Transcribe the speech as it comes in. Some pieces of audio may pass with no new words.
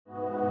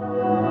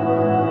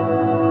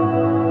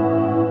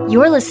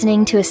You're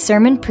listening to a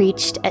sermon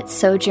preached at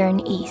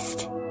Sojourn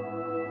East.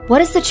 What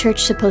is the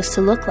church supposed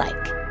to look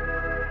like?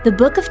 The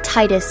book of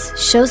Titus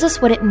shows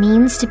us what it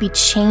means to be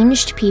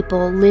changed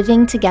people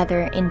living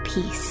together in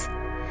peace.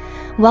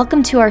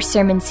 Welcome to our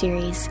sermon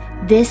series,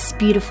 This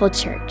Beautiful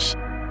Church,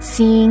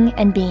 Seeing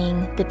and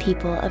Being the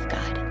People of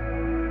God.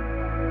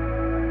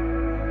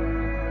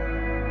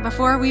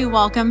 Before we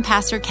welcome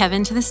Pastor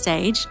Kevin to the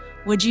stage,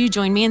 would you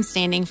join me in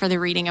standing for the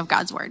reading of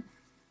God's Word?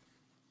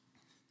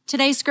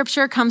 Today's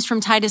scripture comes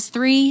from Titus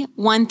 3,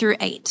 1 through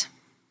 8.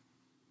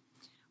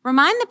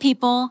 Remind the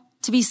people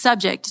to be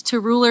subject to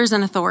rulers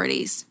and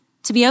authorities,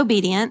 to be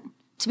obedient,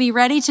 to be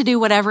ready to do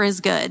whatever is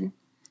good,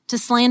 to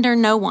slander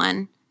no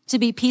one, to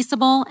be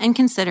peaceable and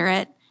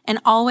considerate, and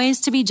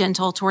always to be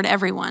gentle toward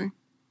everyone.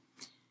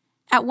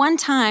 At one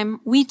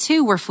time, we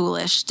too were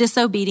foolish,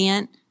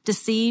 disobedient,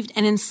 deceived,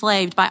 and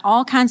enslaved by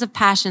all kinds of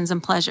passions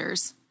and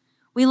pleasures.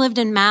 We lived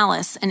in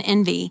malice and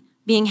envy,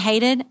 being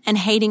hated and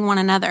hating one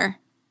another.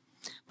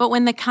 But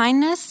when the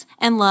kindness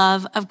and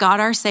love of God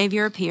our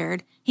Savior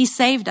appeared, he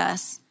saved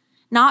us,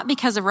 not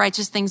because of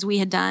righteous things we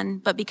had done,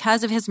 but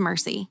because of his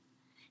mercy.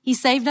 He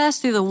saved us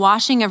through the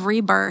washing of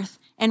rebirth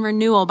and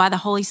renewal by the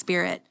Holy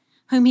Spirit,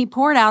 whom he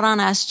poured out on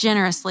us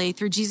generously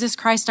through Jesus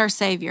Christ our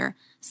Savior,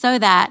 so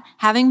that,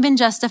 having been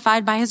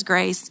justified by his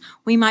grace,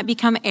 we might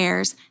become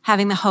heirs,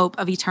 having the hope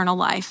of eternal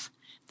life.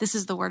 This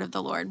is the word of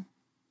the Lord.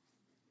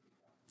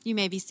 You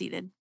may be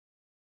seated.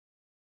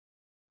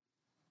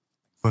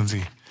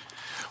 Lindsay.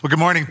 Well, good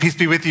morning. Peace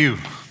be with you.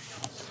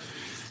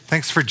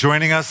 Thanks for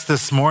joining us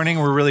this morning.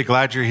 We're really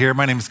glad you're here.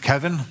 My name is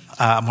Kevin.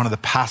 I'm one of the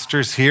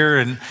pastors here,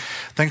 and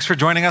thanks for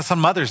joining us on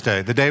Mother's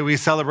Day, the day we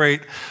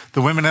celebrate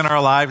the women in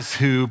our lives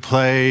who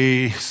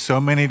play so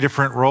many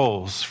different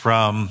roles,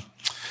 from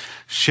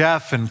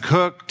chef and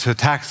cook to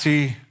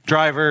taxi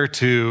driver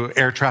to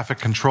air traffic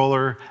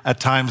controller, at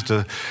times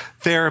to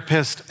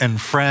therapist and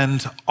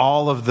friend,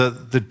 all of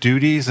the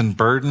duties and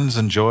burdens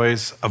and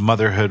joys of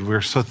motherhood.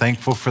 We're so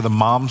thankful for the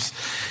moms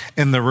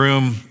in the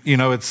room. You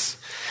know, it's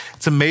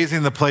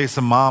amazing the place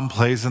a mom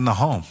plays in the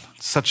home.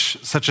 Such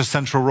a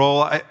central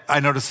role. I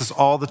notice this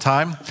all the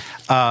time.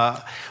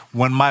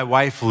 When my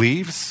wife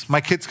leaves,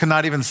 my kids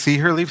cannot even see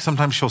her leave.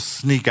 Sometimes she'll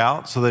sneak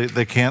out so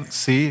they can't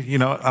see. You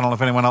know, I don't know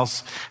if anyone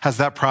else has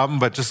that problem,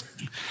 but just,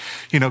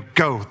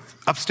 go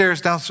upstairs,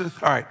 downstairs.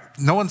 All right,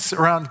 no one's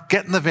around.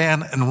 Get in the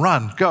van and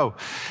run, go.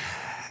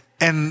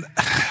 And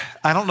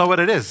I don't know what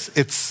it is.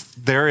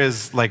 There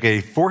is like a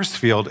force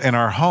field in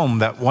our home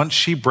that once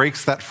she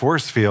breaks that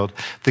force field,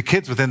 the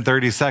kids within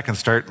 30 seconds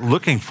start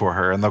looking for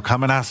her, and they'll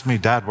come and ask me,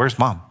 Dad, where's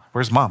mom?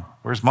 Where's mom?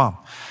 Where's mom?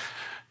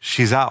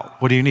 She's out.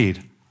 What do you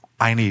need?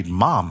 I need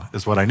mom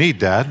is what I need,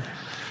 Dad.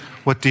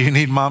 What do you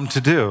need mom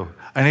to do?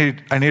 I need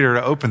her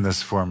to open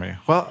this for me.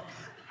 Well,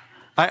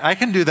 I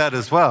can do that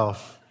as well.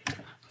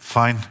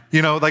 Fine.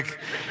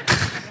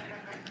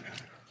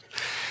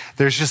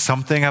 There's just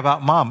something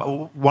about mom.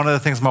 One of the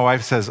things my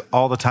wife says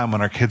all the time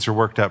when our kids are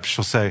worked up,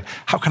 she'll say,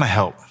 how can I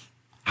help?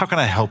 How can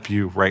I help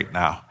you right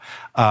now?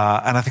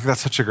 And I think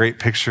that's such a great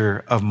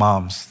picture of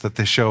moms, that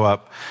they show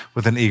up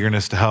with an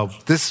eagerness to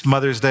help. This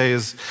Mother's Day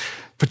is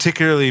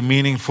particularly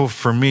meaningful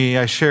for me.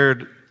 I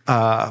shared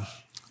a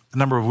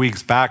number of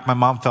weeks back, my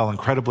mom fell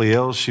incredibly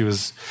ill. She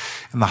was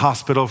in the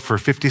hospital for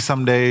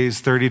 50-some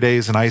days, 30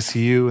 days in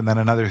ICU, and then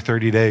another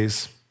 30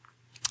 days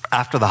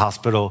after the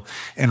hospital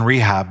in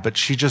rehab. But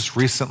she just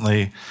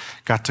recently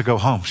got to go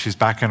home. She's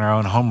back in her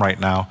own home right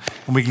now,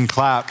 and we can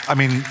clap. I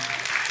mean,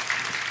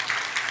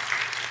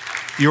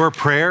 your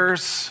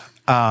prayers,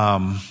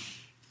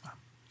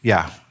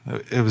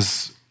 it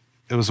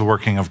was a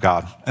working of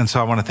God. And so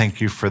I want to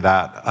thank you for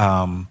that.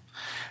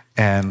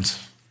 And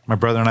my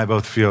brother and I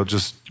both feel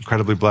just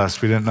incredibly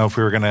blessed. We didn't know if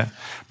we were going to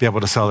be able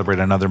to celebrate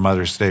another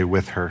Mother's Day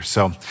with her.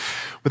 So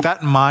with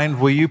that in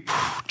mind, will you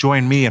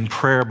join me in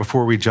prayer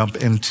before we jump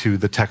into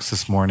the text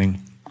this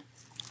morning?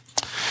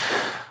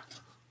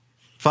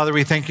 Father,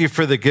 we thank you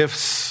for the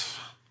gifts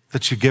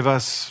that you give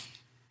us.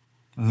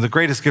 And the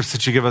greatest gifts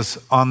that you give us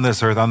on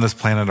this earth, on this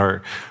planet,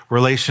 are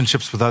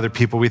relationships with other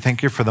people. We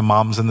thank you for the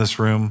moms in this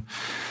room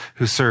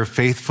who serve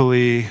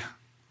faithfully.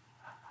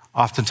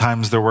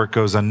 Oftentimes their work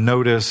goes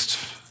unnoticed.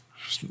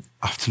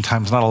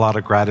 Oftentimes not a lot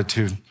of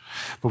gratitude.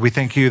 But we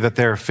thank you that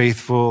they're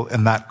faithful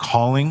in that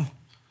calling.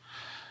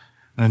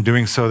 And in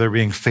doing so, they're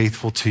being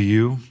faithful to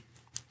you.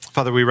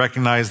 Father, we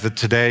recognize that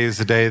today is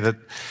a day that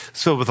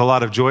is filled with a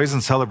lot of joys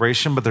and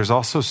celebration, but there's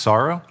also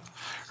sorrow.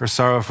 There's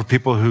sorrow for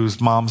people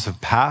whose moms have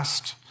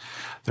passed.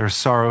 There's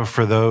sorrow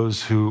for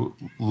those who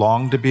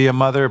long to be a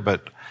mother,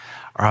 but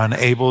are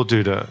unable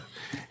due to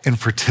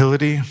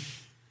infertility.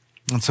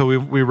 And so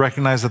we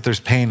recognize that there's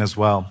pain as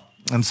well.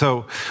 And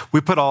so we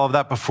put all of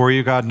that before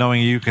you, God,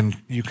 knowing you can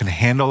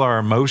handle our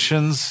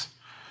emotions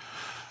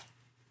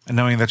and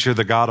knowing that you're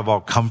the God of all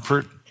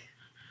comfort.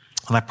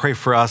 And I pray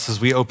for us as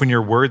we open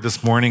your word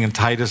this morning in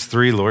Titus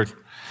 3, Lord.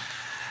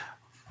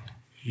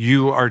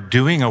 You are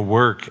doing a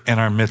work in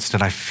our midst,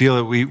 and I feel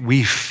it.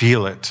 We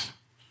feel it.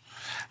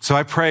 So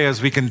I pray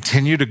as we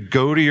continue to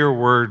go to your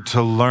word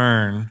to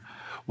learn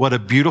what a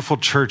beautiful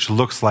church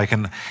looks like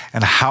and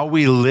how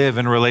we live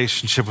in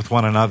relationship with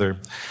one another.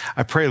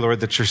 I pray, Lord,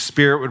 that your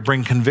Spirit would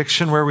bring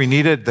conviction where we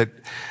need it, that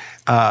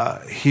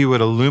he would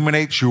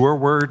illuminate your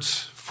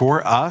words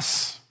for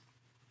us.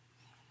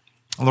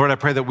 Lord, I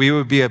pray that we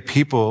would be a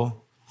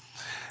people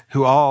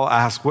who all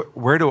ask,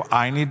 where do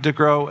I need to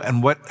grow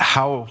and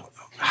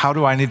how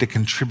do I need to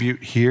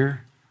contribute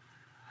here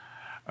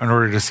in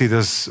order to see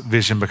this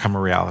vision become a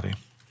reality?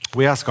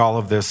 We ask all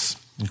of this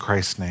in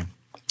Christ's name.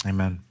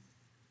 Amen.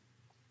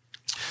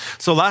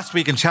 So last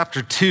week in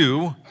chapter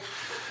 2,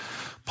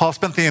 Paul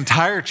spent the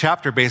entire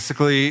chapter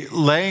basically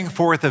laying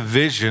forth a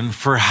vision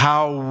for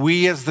how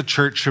we as the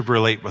church should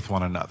relate with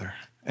one another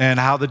and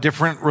how the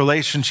different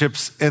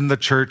relationships in the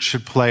church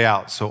should play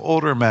out. So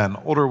older men,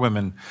 older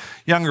women,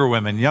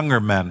 younger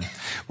men.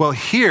 Well,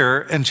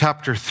 here in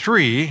chapter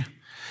 3,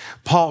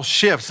 Paul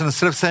shifts, and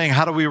instead of saying,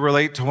 how do we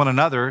relate to one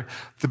another?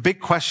 The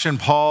big question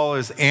Paul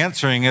is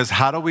answering is,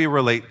 how do we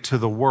relate to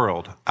the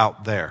world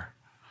out there?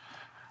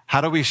 How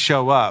do we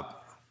show up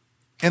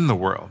in the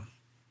world?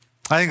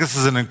 I think this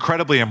is an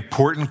incredibly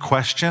important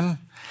question.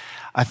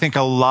 I think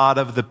a lot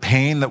of the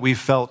pain that we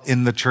felt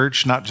in the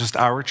church, not just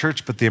our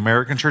church, but the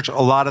American church, a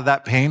lot of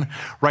that pain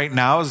right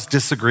now is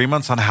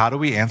disagreements on how do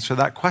we answer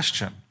that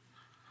question?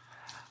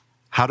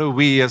 How do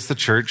we as the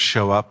church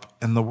show up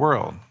in the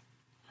world?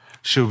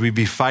 Should we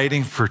be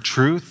fighting for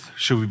truth?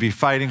 Should we be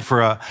fighting for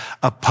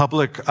a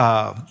public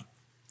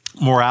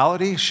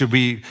morality? Should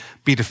we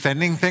be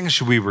defending things?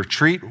 Should we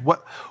retreat?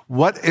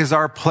 What is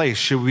our place?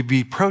 Should we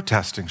be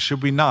protesting?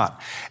 Should we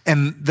not?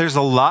 And there's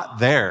a lot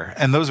there.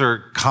 And those are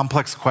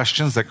complex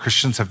questions that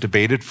Christians have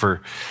debated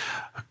for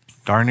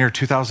darn near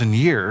 2,000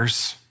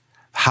 years.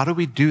 How do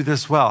we do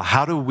this well?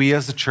 How do we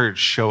as a church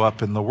show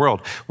up in the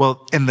world?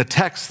 Well, in the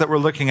text that we're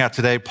looking at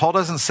today, Paul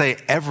doesn't say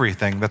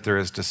everything that there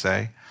is to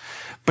say.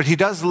 But he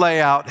does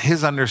lay out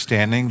his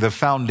understanding, the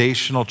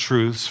foundational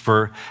truths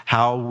for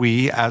how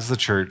we as the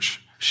church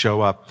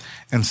show up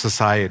in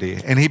society.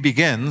 And he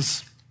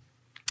begins,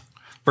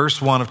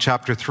 verse 1 of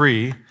chapter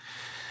 3,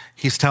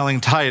 he's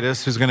telling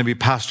Titus, who's going to be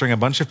pastoring a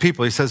bunch of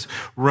people, he says,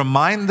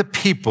 remind the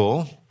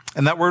people,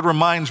 and that word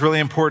remind is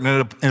really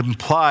important. It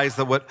implies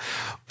that what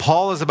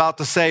Paul is about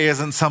to say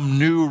isn't some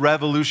new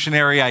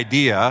revolutionary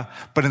idea,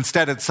 but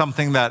instead it's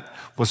something that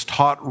was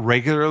taught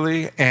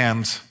regularly,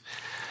 and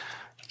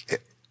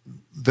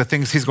the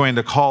things he's going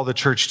to call the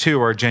church to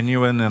are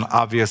genuine and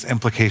obvious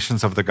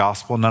implications of the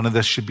gospel. None of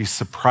this should be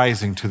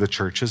surprising to the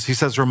churches. He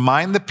says,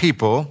 remind the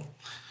people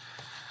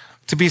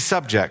to be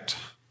subject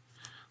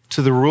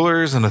to the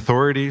rulers and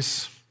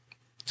authorities,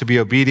 to be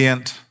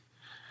obedient,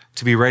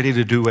 to be ready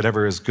to do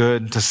whatever is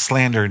good, to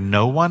slander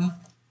no one,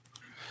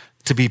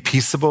 to be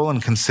peaceable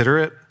and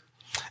considerate,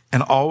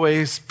 and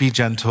always be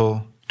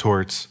gentle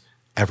towards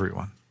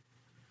everyone.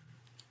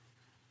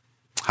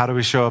 How do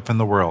we show up in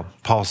the world?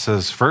 Paul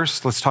says,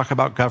 first, let's talk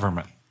about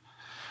government.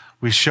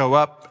 We show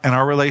up in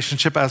our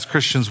relationship as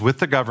Christians with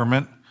the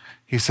government.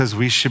 He says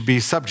we should be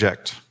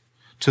subject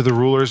to the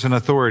rulers and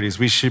authorities.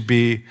 We should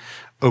be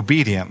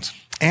obedient,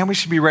 and we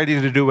should be ready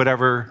to do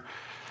whatever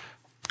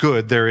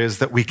good there is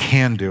that we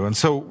can do. And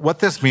so what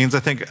this means, I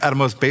think at a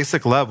most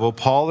basic level,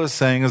 Paul is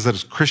saying is that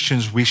as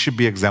Christians, we should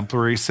be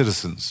exemplary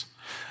citizens.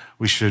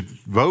 We should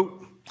vote.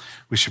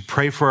 We should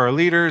pray for our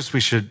leaders, we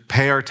should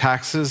pay our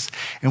taxes,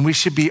 and we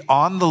should be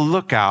on the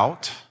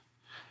lookout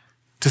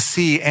to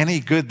see any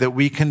good that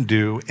we can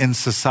do in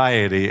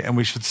society, and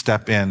we should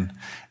step in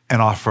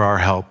and offer our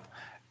help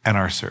and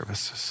our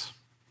services.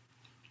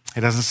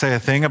 He doesn't say a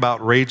thing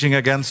about raging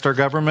against our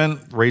government,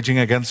 raging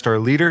against our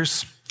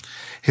leaders.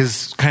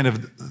 His kind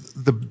of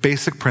the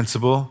basic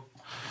principle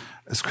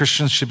is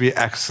Christians should be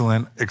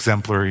excellent,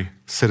 exemplary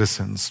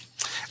citizens.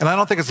 And I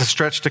don't think it's a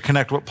stretch to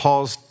connect what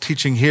Paul's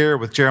teaching here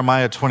with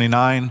Jeremiah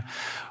 29,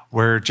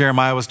 where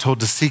Jeremiah was told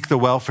to seek the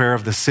welfare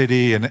of the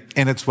city, and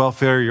in its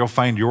welfare, you'll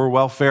find your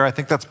welfare. I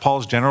think that's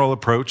Paul's general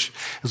approach,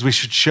 is we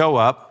should show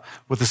up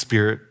with a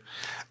spirit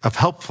of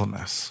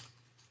helpfulness.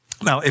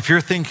 Now, if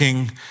you're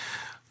thinking,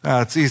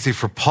 it's easy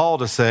for Paul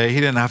to say he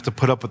didn't have to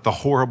put up with the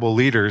horrible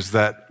leaders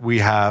that we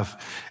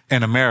have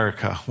in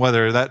America,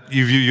 whether that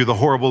you view the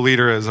horrible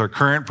leader as our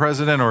current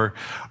president or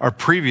our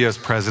previous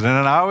president.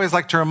 And I always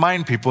like to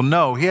remind people,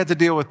 no, he had to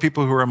deal with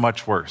people who are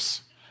much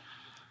worse.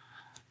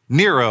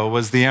 Nero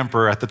was the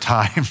emperor at the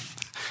time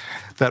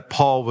that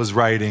Paul was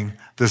writing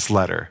this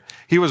letter.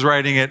 He was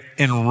writing it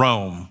in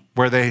Rome,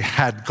 where they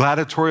had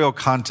gladiatorial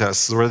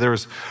contests, where there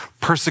was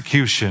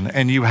persecution,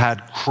 and you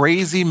had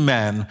crazy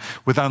men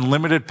with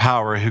unlimited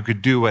power who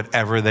could do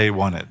whatever they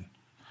wanted.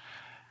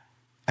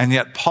 And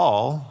yet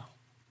Paul,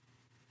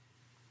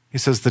 he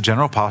says the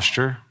general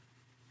posture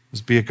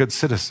is be a good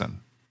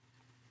citizen.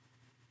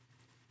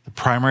 The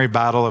primary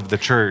battle of the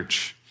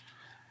church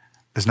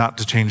is not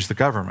to change the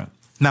government.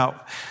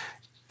 Now,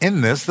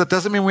 in this. That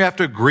doesn't mean we have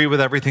to agree with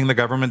everything the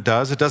government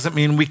does. It doesn't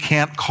mean we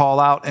can't call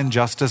out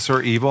injustice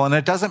or evil. And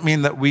it doesn't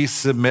mean that we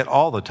submit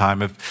all the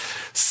time.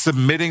 If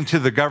submitting to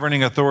the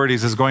governing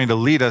authorities is going to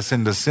lead us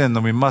into sin,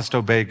 then we must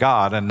obey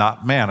God and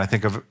not man. I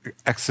think of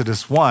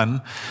Exodus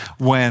 1,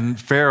 when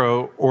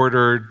Pharaoh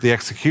ordered the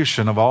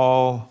execution of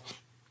all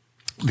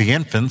the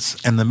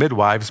infants, and the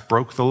midwives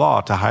broke the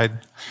law to hide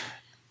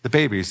the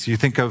babies. You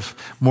think of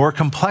more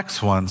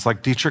complex ones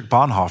like Dietrich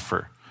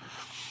Bonhoeffer,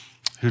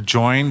 who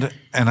joined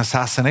an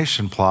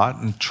assassination plot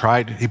and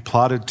he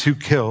plotted to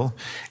kill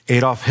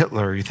Adolf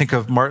Hitler. You think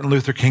of Martin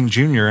Luther King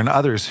Jr. and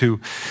others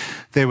who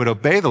they would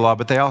obey the law,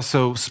 but they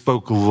also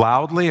spoke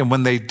loudly. And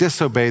when they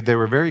disobeyed, they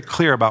were very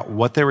clear about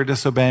what they were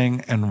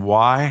disobeying and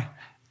why,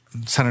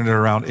 centered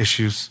around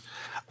issues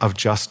of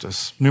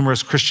justice.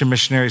 Numerous Christian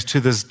missionaries to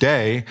this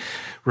day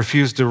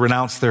refuse to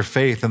renounce their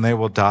faith, and they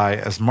will die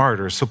as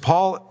martyrs. So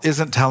Paul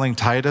isn't telling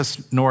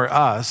Titus nor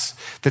us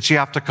that you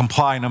have to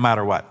comply no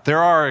matter what. There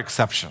are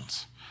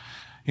exceptions.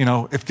 You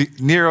know, if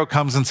Nero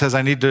comes and says,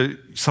 I need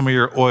some of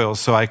your oil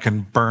so I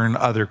can burn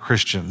other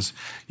Christians,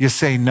 you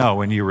say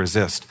no and you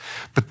resist.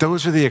 But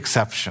those are the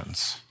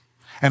exceptions.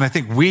 And I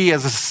think we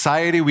as a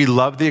society, we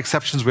love the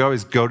exceptions. We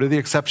always go to the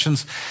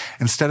exceptions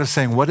instead of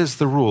saying, what is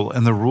the rule?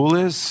 And the rule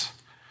is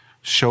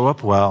show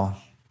up well,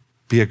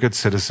 be a good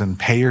citizen,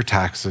 pay your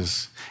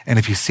taxes. And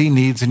if you see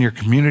needs in your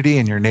community,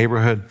 in your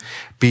neighborhood,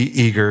 be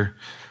eager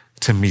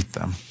to meet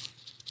them.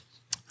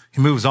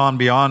 He moves on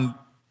beyond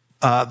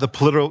the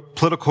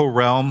political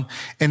realm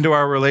into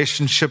our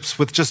relationships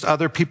with just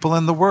other people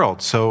in the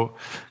world. So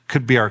it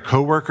could be our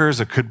coworkers,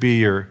 it could be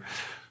your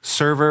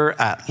server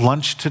at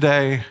lunch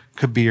today,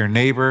 could be your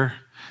neighbor.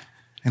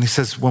 And he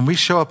says, when we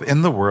show up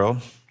in the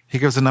world, he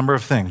gives a number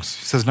of things.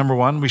 He says, number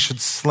one, we should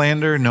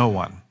slander no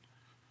one.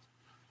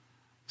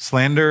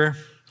 Slander,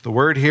 the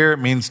word here, it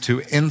means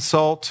to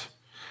insult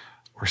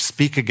or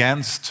speak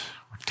against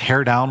or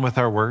tear down with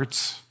our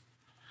words.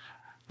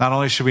 Not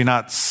only should we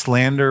not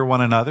slander one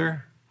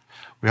another,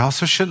 we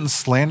also shouldn't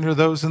slander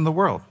those in the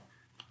world.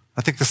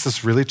 I think this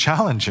is really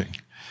challenging.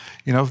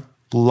 You know,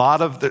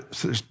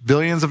 there's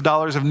billions of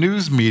dollars of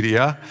news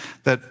media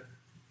that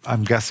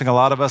I'm guessing a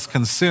lot of us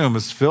consume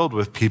is filled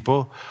with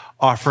people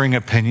offering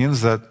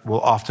opinions that will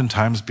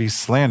oftentimes be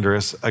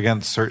slanderous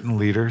against certain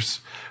leaders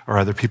or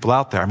other people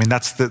out there. I mean,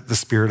 that's the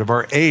spirit of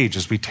our age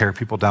as we tear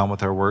people down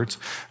with our words.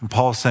 And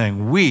Paul's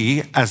saying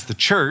we, as the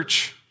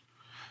church,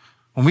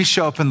 when we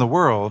show up in the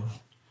world,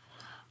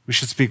 we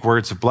should speak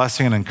words of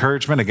blessing and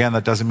encouragement. Again,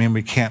 that doesn't mean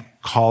we can't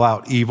call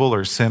out evil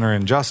or sin or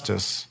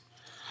injustice,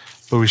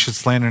 but we should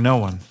slander no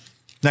one.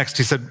 Next,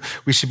 he said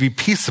we should be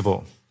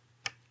peaceable,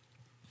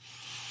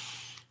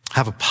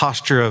 have a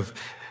posture of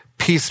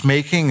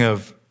peacemaking,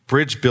 of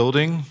bridge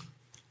building,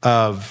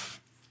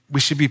 we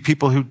should be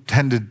people who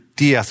tend to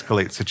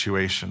de-escalate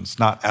situations,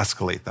 not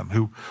escalate them,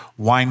 who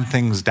wind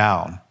things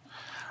down,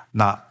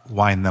 not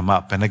wind them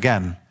up. And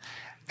again,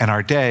 in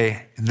our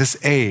day, in this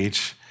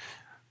age,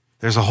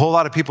 there's a whole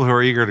lot of people who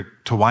are eager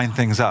to wind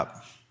things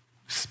up.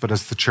 But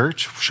as the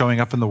church showing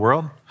up in the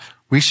world,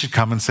 we should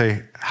come and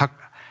say, how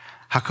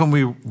can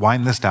we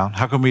wind this down?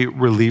 How can we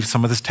relieve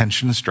some of this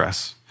tension and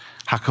stress?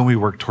 How can we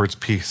work towards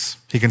peace?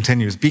 He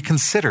continues, be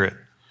considerate,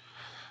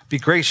 be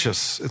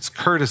gracious. It's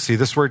courtesy.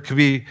 This word could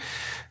be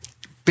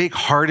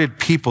big-hearted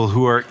people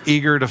who are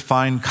eager to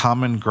find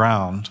common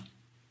ground.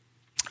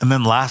 And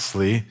then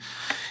lastly,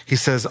 he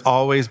says,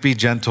 always be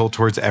gentle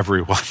towards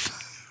everyone,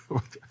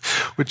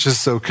 which is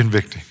so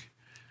convicting.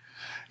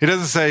 He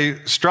doesn't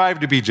say, strive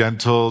to be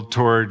gentle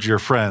towards your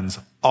friends.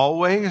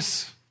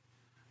 Always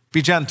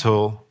be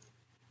gentle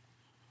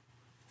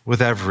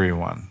with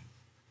everyone.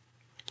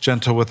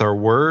 Gentle with our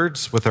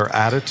words, with our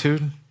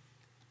attitude.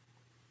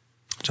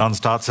 John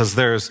Stott says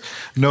there's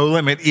no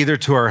limit either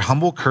to our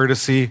humble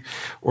courtesy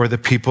or the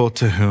people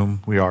to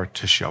whom we are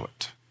to show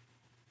it.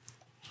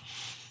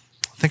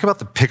 Think about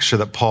the picture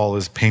that Paul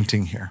is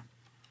painting here.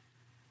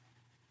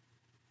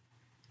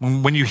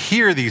 When you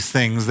hear these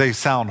things, they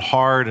sound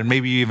hard and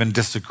maybe you even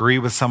disagree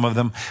with some of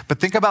them. But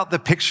think about the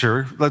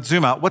picture. Let's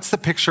zoom out. What's the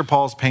picture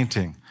Paul's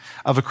painting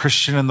of a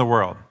Christian in the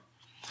world?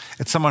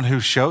 It's someone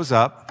who shows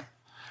up,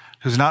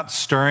 who's not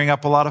stirring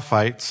up a lot of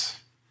fights,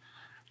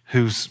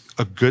 who's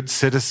a good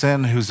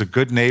citizen, who's a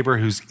good neighbor,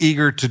 who's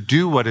eager to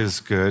do what is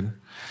good,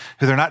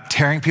 who they're not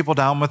tearing people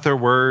down with their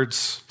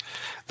words.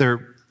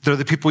 They're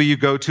the people you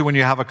go to when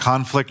you have a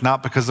conflict,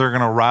 not because they're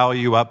going to rile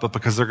you up, but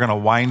because they're going to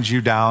wind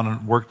you down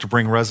and work to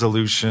bring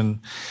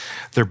resolution.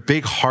 They're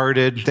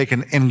big-hearted. They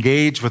can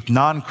engage with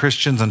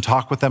non-Christians and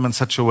talk with them in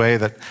such a way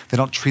that they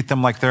don't treat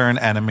them like they're an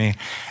enemy.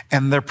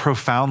 And they're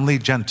profoundly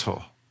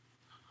gentle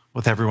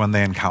with everyone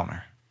they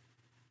encounter.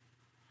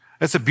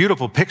 It's a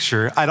beautiful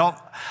picture. I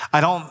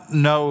don't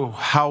know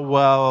how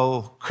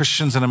well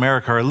Christians in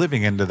America are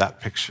living into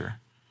that picture.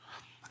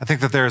 I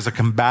think that there is a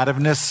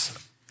combativeness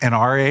in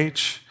our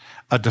age,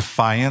 a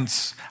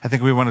defiance. I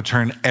think we want to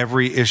turn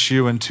every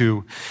issue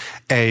into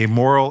a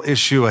moral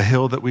issue, a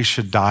hill that we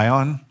should die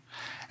on.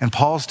 And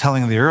Paul's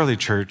telling the early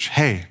church,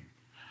 hey,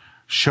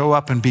 show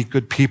up and be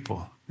good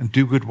people and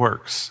do good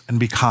works and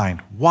be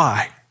kind.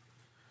 Why?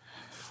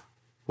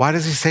 Why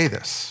does he say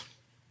this?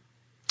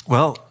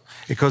 Well,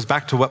 it goes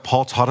back to what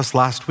Paul taught us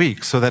last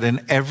week, so that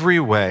in every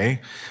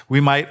way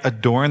we might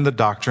adorn the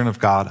doctrine of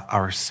God,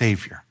 our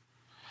Savior.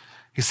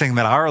 He's saying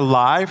that our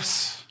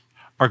lives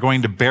are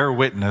going to bear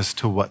witness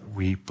to what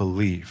we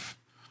believe.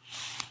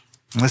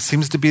 And this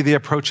seems to be the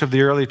approach of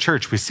the early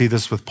church. We see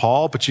this with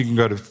Paul, but you can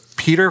go to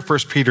Peter, 1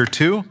 Peter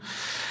 2,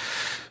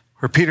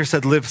 where Peter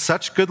said, live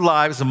such good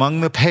lives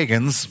among the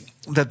pagans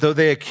that though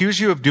they accuse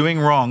you of doing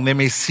wrong, they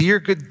may see your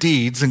good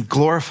deeds and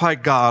glorify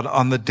God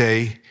on the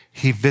day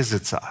he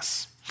visits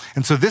us.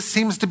 And so this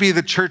seems to be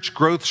the church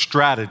growth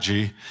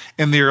strategy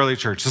in the early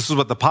church. This is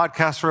what the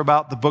podcasts were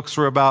about, the books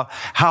were about.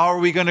 How are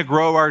we going to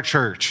grow our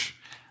church?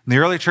 In the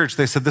early church,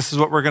 they said, this is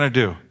what we're going to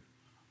do.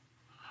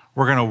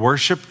 We're going to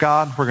worship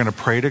God, we're going to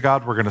pray to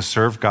God, we're going to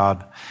serve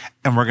God,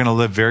 and we're going to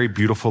live very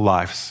beautiful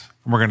lives.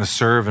 And we're going to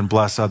serve and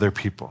bless other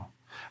people.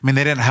 I mean,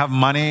 they didn't have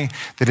money.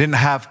 They didn't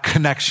have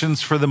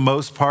connections for the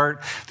most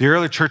part. The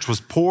early church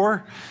was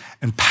poor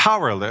and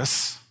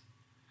powerless,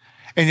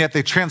 and yet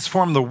they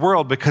transformed the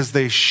world because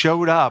they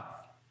showed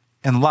up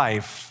in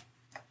life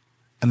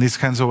in these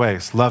kinds of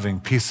ways: loving,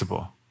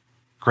 peaceable,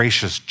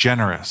 gracious,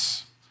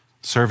 generous,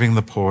 serving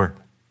the poor.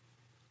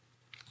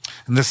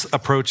 And this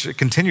approach, it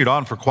continued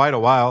on for quite a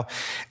while.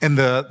 In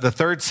the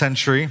 3rd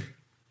century,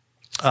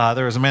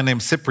 there was a man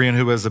named Cyprian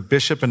who was a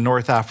bishop in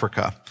North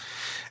Africa.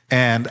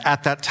 And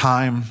at that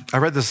time, I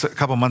read this a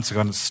couple months ago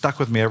and it's stuck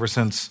with me ever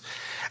since.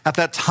 At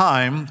that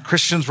time,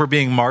 Christians were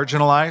being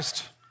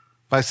marginalized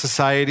by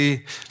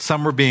society.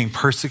 Some were being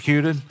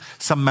persecuted.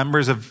 Some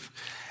members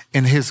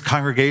in his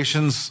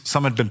congregations,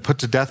 some had been put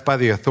to death by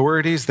the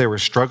authorities. They were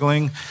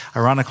struggling.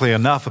 Ironically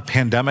enough, a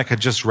pandemic had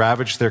just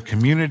ravaged their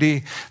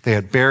community. They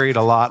had buried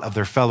a lot of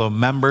their fellow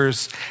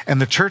members. And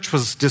the church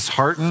was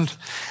disheartened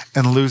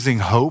and losing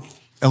hope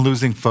and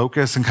losing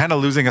focus and kind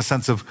of losing a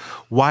sense of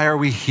why are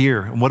we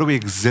here and what do we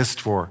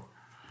exist for?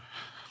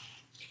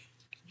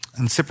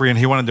 And Cyprian,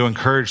 he wanted to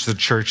encourage the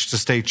church to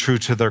stay true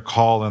to their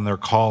call and their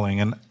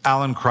calling. And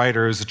Alan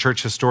Kreider, who's a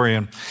church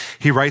historian,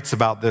 he writes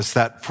about this,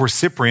 that for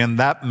Cyprian,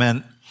 that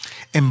meant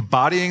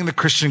embodying the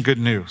Christian good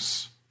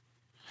news,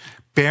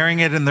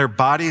 bearing it in their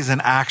bodies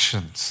and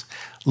actions,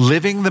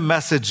 living the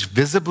message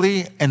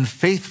visibly and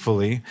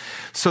faithfully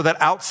so that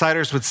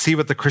outsiders would see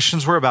what the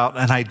Christians were about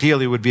and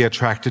ideally would be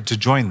attracted to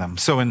join them.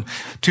 So in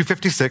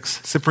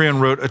 256, Cyprian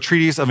wrote a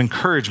treatise of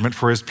encouragement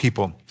for his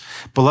people.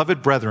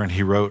 Beloved brethren,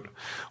 he wrote,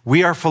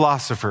 we are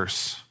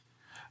philosophers,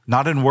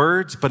 not in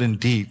words, but in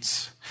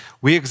deeds.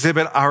 We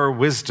exhibit our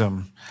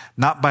wisdom,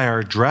 not by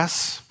our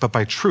dress, but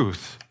by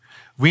truth.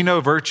 We know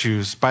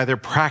virtues by their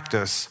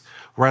practice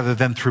rather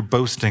than through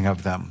boasting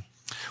of them.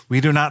 We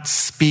do not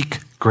speak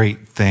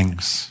great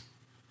things,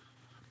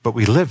 but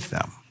we live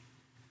them.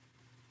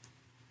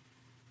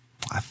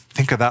 I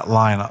think of that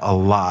line a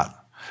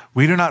lot.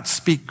 We do not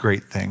speak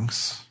great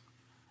things,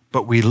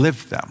 but we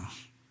live them.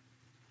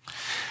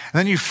 And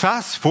then you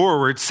fast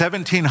forward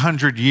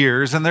 1,700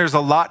 years, and there's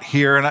a lot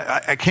here, and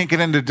I can't get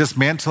into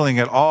dismantling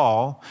it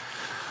all,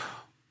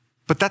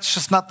 but that's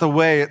just not the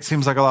way it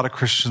seems like a lot of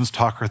Christians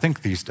talk or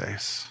think these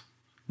days.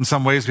 In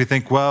some ways we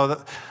think,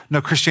 well,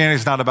 no, Christianity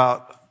is not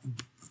about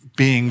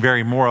being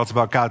very moral. It's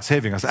about God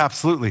saving us.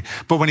 Absolutely.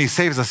 But when he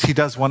saves us, he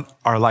does want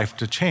our life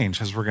to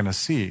change, as we're going to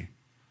see.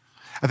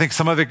 I think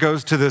some of it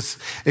goes to this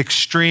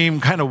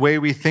extreme kind of way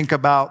we think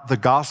about the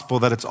gospel,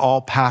 that it's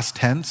all past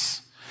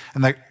tense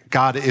and that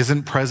God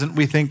isn't present,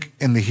 we think,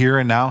 in the here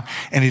and now,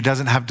 and he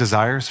doesn't have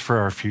desires for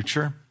our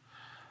future.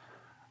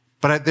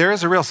 But there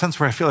is a real sense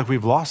where I feel like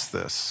we've lost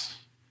this.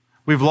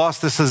 We've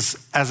lost this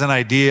as an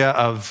idea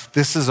of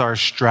this is our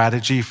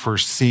strategy for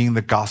seeing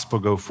the gospel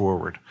go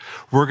forward.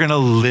 We're going to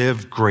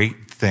live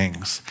great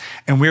things,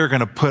 and we are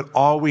going to put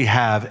all we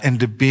have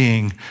into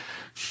being,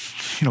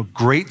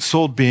 great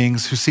souled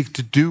beings who seek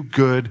to do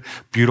good,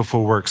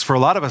 beautiful works. For a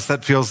lot of us,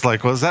 that feels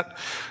like, well,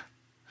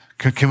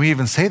 can we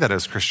even say that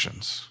as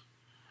Christians?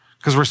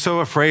 Because we're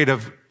so afraid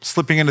of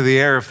slipping into the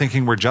air of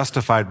thinking we're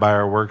justified by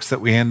our works that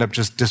we end up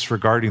just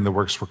disregarding the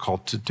works we're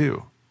called to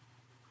do.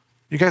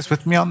 You guys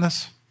with me on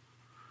this?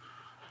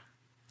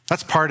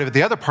 That's part of it.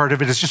 The other part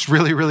of it is just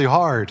really, really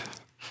hard.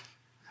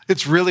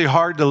 It's really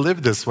hard to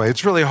live this way.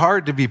 It's really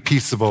hard to be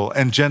peaceable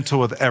and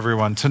gentle with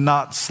everyone, to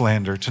not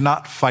slander, to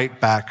not fight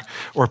back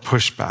or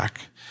push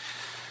back.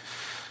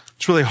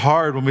 It's really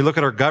hard when we look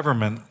at our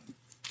government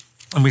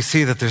and we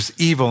see that there's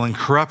evil and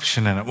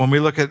corruption in it. When we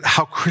look at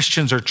how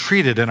Christians are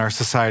treated in our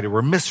society,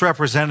 we're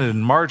misrepresented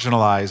and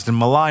marginalized and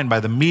maligned by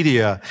the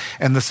media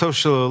and the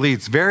social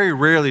elites. Very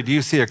rarely do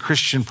you see a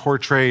Christian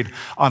portrayed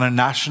on a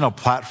national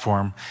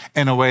platform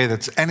in a way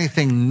that's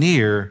anything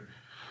near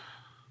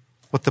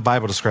what the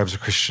Bible describes a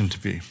Christian to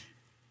be.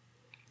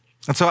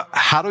 And so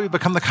how do we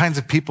become the kinds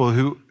of people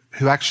who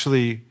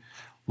actually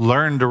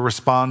learn to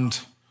respond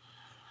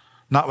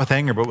not with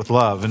anger, but with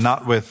love, and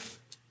not with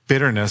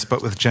bitterness,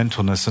 but with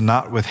gentleness, and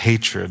not with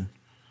hatred,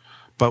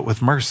 but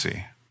with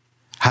mercy?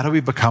 How do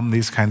we become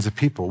these kinds of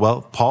people?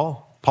 Well,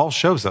 Paul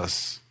shows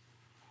us.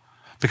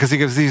 because he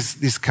gives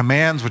these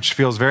commands, which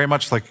feels very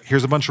much like,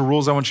 here's a bunch of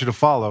rules I want you to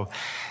follow.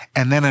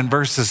 And then in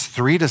verses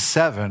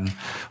 3-7,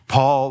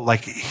 Paul,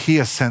 he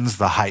ascends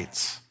the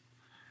heights.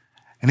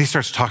 And he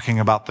starts talking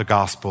about the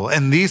gospel.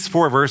 And these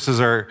 4 verses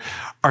are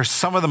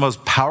some of the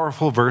most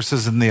powerful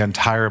verses in the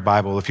entire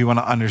Bible if you want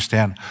to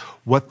understand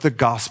what the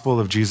gospel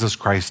of Jesus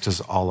Christ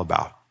is all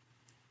about.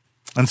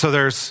 And so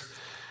there's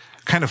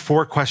kind of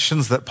 4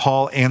 questions that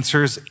Paul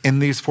answers in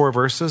these 4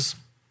 verses.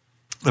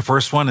 The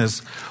first one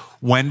is,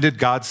 when did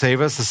God save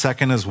us? The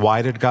second is,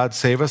 why did God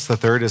save us? The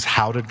third is,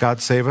 how did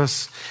God save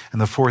us? And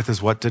the fourth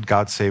is, what did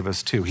God save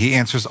us to? He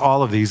answers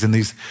all of these in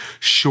these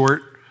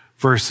short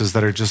verses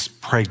that are just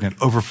pregnant,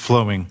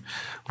 overflowing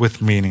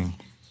with meaning.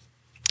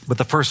 But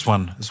the first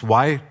one is,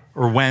 why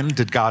or when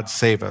did God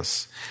save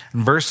us?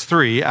 In verse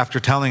 3, after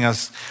telling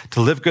us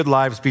to live good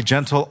lives, be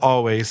gentle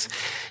always,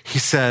 he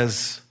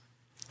says,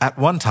 at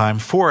one time,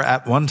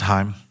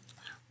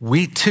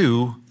 we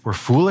too were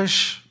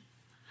foolish,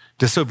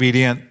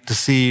 disobedient,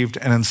 deceived,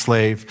 and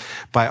enslaved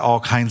by all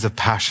kinds of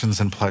passions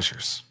and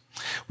pleasures.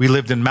 We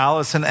lived in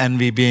malice and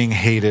envy, being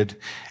hated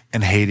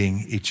and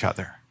hating each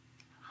other.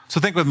 So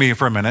think with me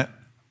for a minute.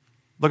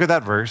 Look at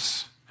that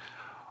verse.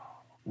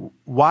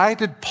 Why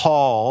did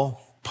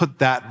Paul put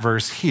that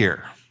verse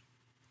here?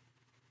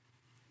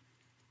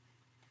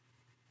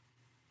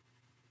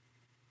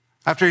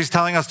 After he's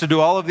telling us to do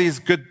all of these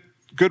good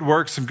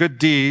works and good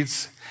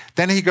deeds,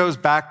 then he goes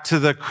back to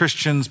the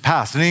Christian's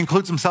past, and he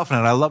includes himself in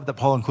it. I love that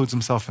Paul includes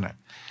himself in it.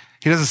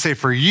 He doesn't say,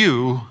 for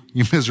you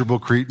miserable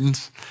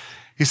Cretans.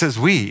 He says,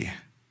 we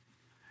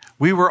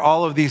were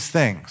all of these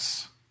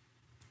things.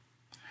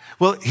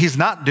 Well, he's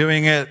not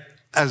doing it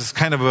as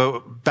kind of a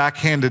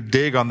backhanded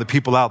dig on the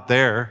people out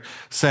there,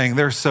 saying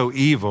they're so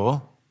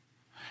evil.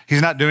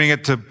 He's not doing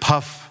it to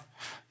puff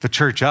the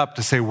church up,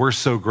 to say we're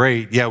so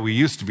great. Yeah, we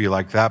used to be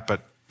like that,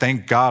 but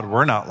thank God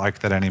we're not like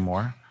that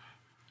anymore.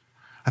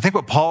 I think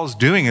what Paul's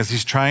doing is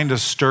he's trying to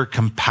stir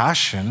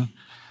compassion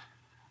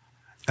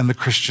in the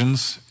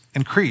Christians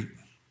in Crete.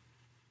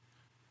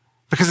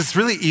 Because it's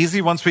really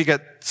easy once we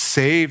get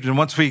saved and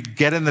once we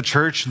get in the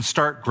church and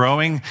start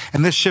growing,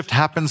 and this shift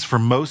happens for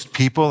most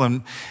people,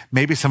 and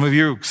maybe some of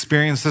you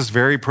experience this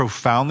very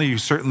profoundly, you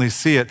certainly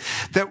see it,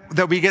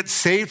 that we get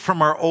saved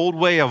from our old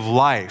way of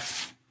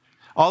life.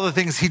 All the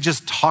things he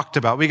just talked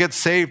about. We get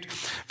saved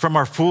from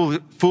our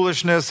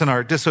foolishness and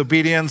our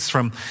disobedience,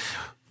 from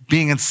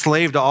being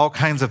enslaved to all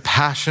kinds of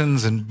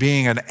passions and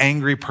being an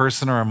angry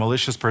person or a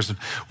malicious person.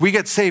 We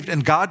get saved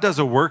and God does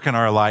a work in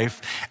our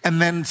life,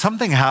 and then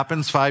something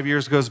happens, 5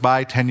 years goes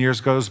by, 10 years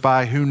goes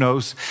by, who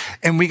knows?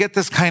 And we get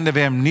this kind of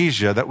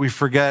amnesia that we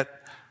forget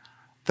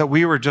that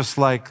we were just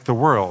like the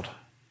world.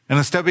 And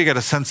instead we get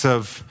a sense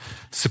of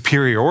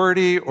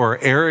superiority or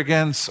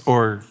arrogance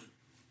or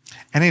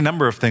any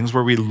number of things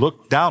where we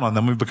look down on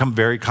them. We become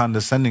very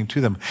condescending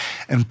to them.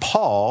 And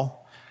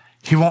Paul,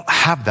 he won't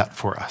have that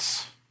for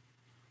us.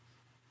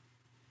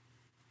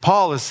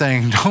 Paul is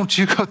saying, don't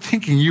you go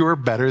thinking you are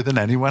better than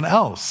anyone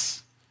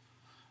else.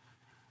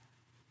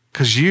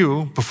 Because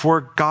you,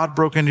 before God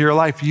broke into your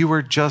life, you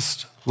were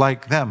just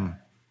like them.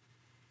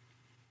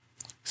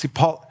 See,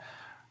 Paul,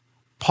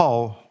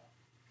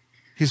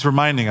 he's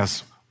reminding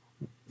us,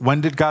 when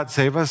did God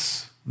save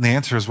us? And the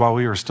answer is while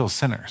we were still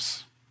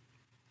sinners.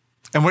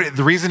 And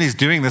the reason he's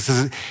doing this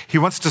is he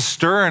wants to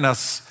stir in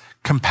us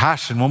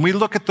compassion. When we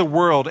look at the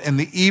world and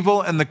the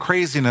evil and the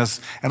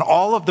craziness and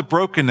all of the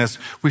brokenness,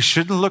 we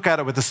shouldn't look at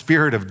it with a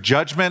spirit of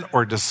judgment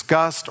or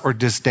disgust or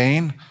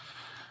disdain.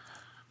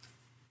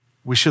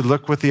 We should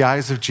look with the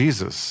eyes of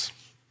Jesus,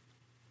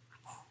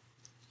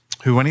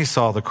 who, when he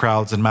saw the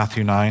crowds in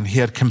Matthew 9, he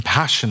had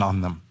compassion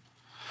on them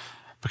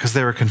because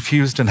they were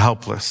confused and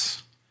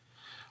helpless,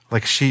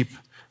 like sheep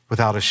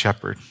without a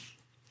shepherd.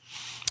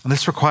 And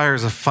this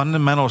requires a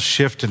fundamental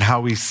shift in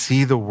how we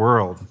see the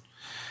world.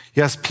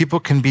 Yes, people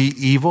can be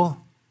evil,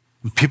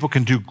 and people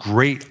can do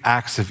great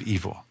acts of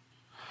evil,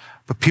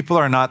 but people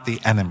are not the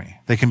enemy.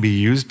 They can be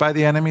used by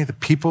the enemy. The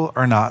people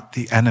are not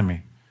the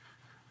enemy.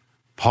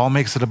 Paul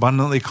makes it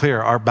abundantly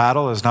clear, our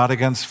battle is not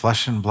against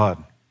flesh and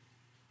blood.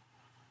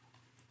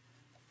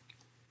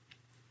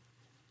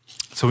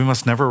 So we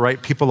must never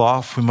write people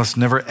off. We must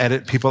never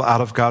edit people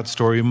out of God's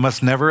story. We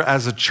must never,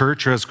 as a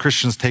church or as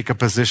Christians, take a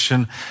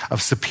position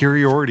of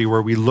superiority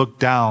where we look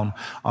down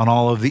on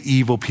all of the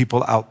evil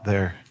people out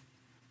there.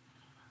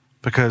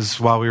 Because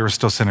while we were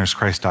still sinners,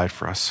 Christ died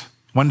for us.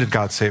 When did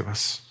God save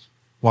us?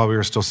 While we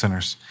were still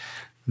sinners.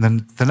 And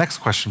then the next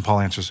question Paul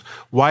answers,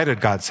 why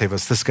did God save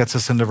us? This gets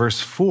us into verse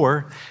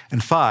 4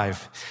 and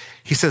 5.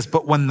 He says,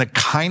 but when the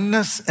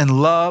kindness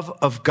and love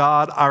of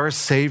God, our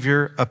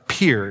Savior,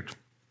 appeared,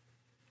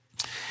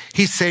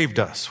 he saved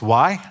us.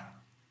 Why?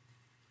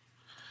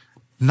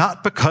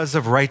 Not because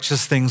of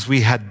righteous things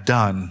we had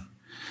done,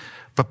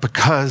 but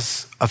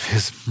because of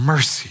his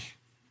mercy.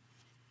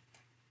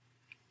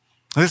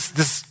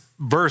 This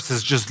verse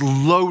is just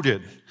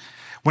loaded.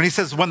 When he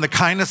says, when the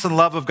kindness and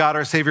love of God,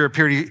 our Savior,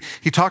 appeared,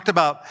 he's talking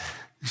about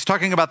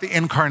the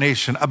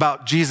incarnation,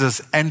 about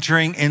Jesus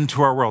entering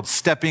into our world,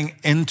 stepping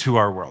into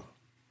our world.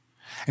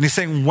 And he's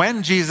saying,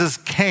 when Jesus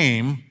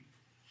came,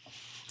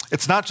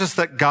 It's not just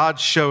that God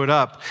showed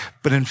up,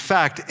 but in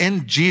fact,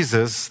 in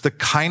Jesus, the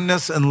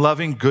kindness and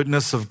loving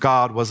goodness of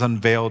God was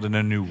unveiled in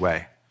a new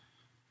way.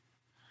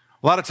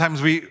 A lot of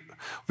times we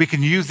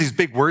can use these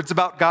big words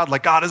about God,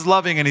 like God is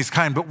loving and he's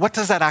kind, but what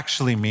does that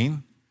actually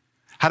mean?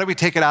 How do we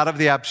take it out of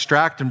the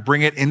abstract and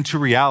bring it into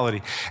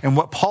reality? And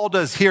what Paul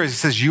does here is he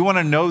says, you want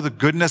to know the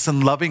goodness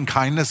and loving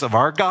kindness of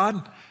our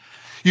God?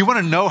 You want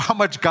to know how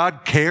much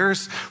God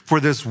cares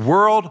for this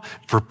world,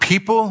 for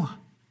people?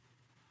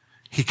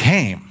 He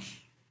came.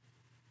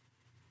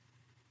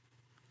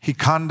 He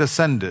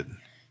condescended.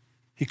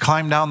 He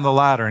climbed down the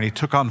ladder and he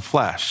took on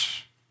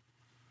flesh.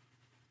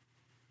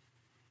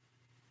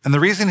 And the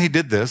reason he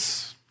did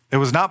this, it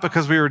was not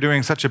because we were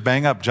doing such a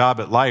bang-up job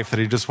at life that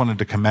he just wanted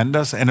to commend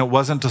us, and it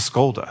wasn't to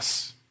scold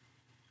us.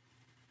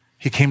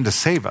 He came to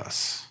save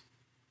us.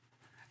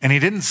 And he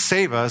didn't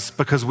save us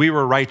because we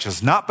were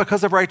righteous, not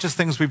because of righteous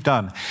things we've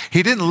done.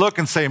 He didn't look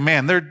and say,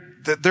 man,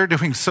 they're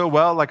doing so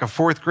well, like a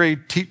fourth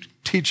grade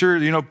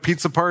teacher,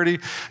 pizza party.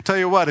 Tell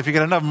you what, if you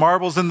get enough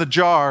marbles in the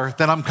jar,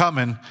 then I'm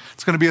coming.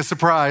 It's going to be a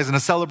surprise and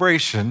a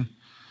celebration.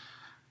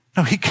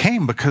 No, he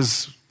came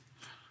because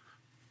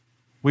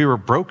we were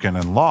broken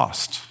and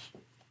lost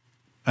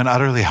and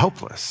utterly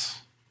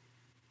helpless.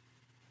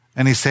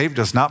 And he saved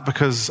us not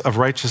because of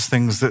righteous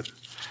things that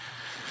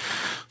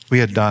we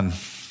had done.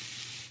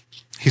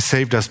 He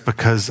saved us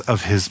because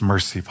of his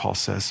mercy, Paul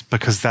says,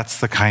 because that's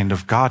the kind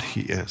of God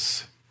he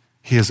is.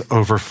 He is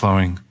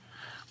overflowing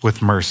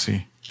with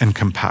mercy and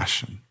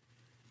compassion.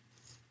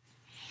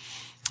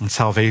 And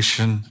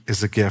salvation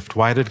is a gift.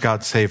 Why did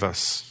God save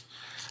us?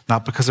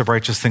 Not because of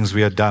righteous things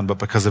we had done, but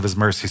because of his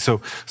mercy. So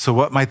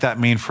what might that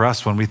mean for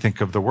us when we think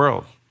of the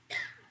world?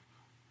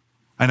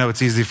 I know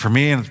it's easy for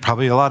me, and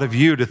probably a lot of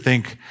you, to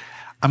think,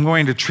 I'm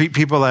going to treat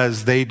people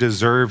as they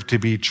deserve to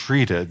be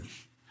treated.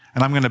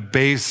 And I'm going to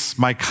base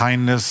my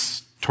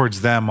kindness towards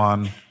them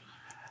on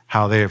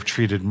how they have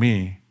treated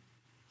me.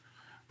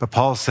 But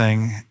Paul's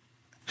saying,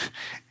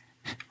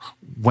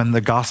 when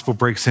the gospel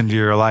breaks into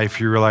your life,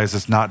 you realize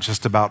it's not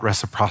just about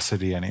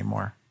reciprocity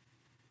anymore.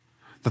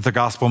 That the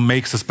gospel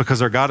makes us,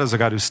 because our God is a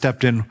God who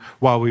stepped in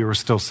while we were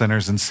still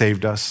sinners and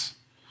saved us.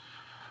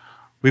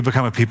 We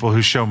become a people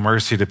who show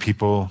mercy to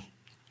people,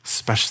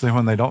 especially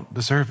when they don't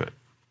deserve it.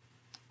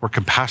 We're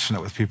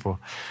compassionate with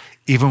people,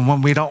 even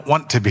when we don't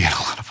want to be in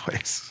a lot of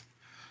ways.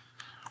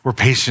 We're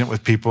patient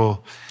with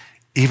people,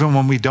 even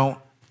when we don't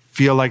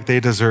feel like they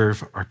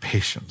deserve our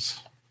patience.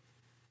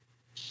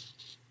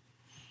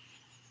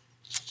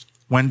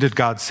 When did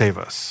God save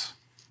us?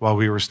 While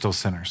we were still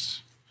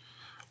sinners.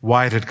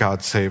 Why did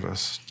God save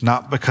us?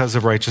 Not because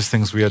of righteous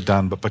things we had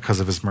done, but because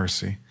of his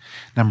mercy.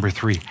 Number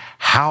 3,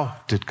 how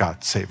did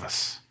God save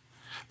us?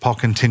 Paul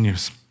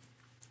continues.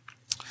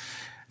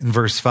 In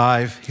verse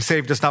 5, he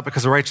saved us not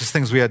because of righteous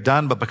things we had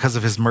done, but because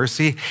of his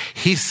mercy.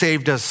 He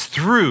saved us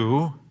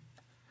through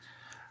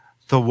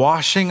the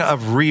washing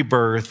of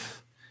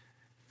rebirth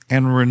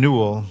and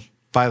renewal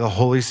by the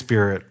Holy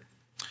Spirit,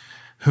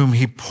 whom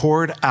he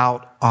poured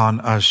out on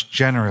us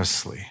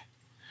generously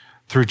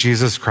through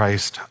Jesus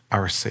Christ,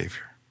 our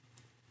Savior.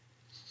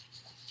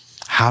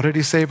 How did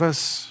he save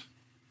us?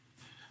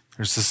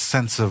 There's this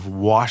sense of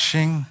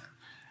washing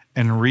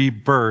and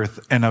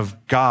rebirth, and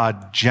of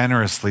God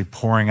generously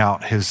pouring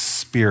out his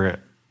Spirit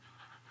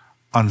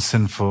on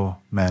sinful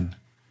men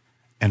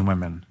and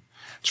women.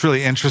 It's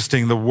really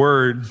interesting. The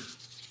word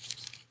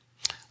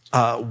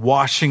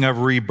washing of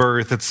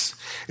rebirth,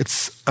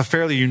 it's a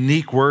fairly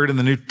unique word in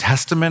the New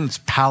Testament. It's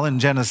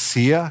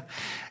palingenesia.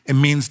 It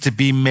means to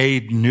be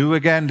made new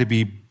again, to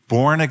be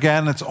born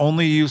again. It's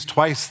only used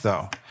twice,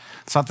 though.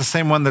 It's not the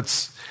same one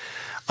that's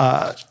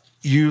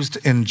used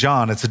in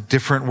John. It's a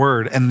different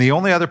word. And the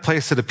only other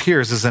place it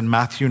appears is in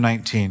Matthew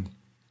 19,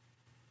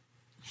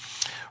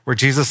 where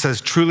Jesus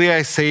says, truly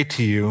I say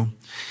to you,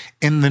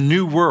 in the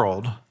new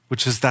world,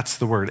 that's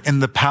the word, in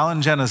the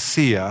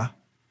palingenesia,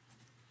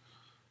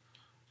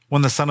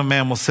 when the Son of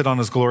Man will sit on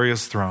his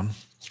glorious throne.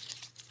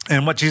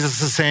 And what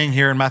Jesus is saying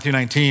here in Matthew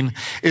 19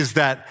 is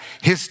that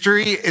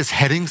history is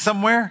heading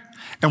somewhere,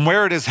 and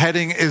where it is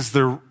heading is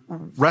the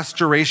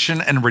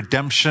restoration and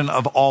redemption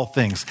of all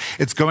things.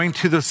 It's going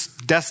to this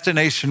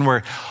destination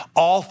where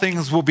all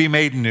things will be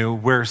made new,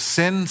 where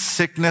sin,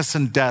 sickness,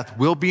 and death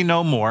will be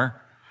no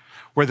more,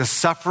 where the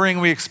suffering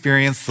we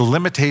experience, the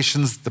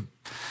limitations, the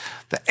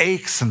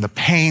aches and the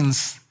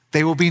pains,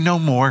 they will be no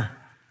more.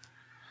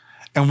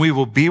 And we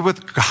will be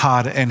with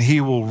God, and he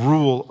will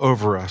rule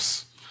over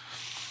us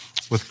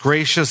with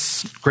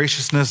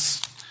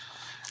graciousness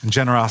and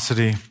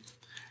generosity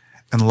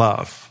and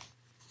love.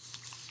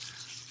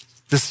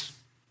 This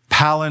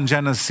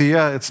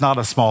palingenesia, it's not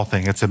a small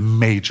thing. It's a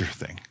major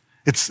thing.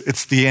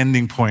 It's the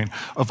ending point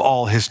of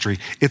all history.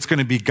 It's going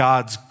to be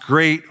God's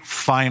great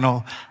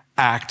final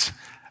act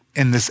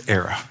in this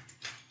era.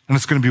 And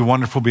it's going to be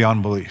wonderful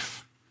beyond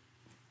belief.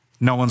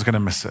 No one's going to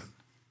miss it.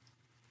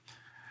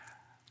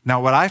 Now,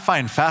 what I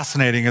find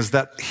fascinating is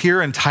that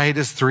here in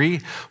Titus 3,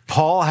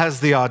 Paul has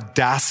the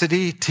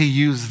audacity to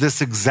use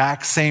this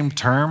exact same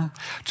term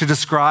to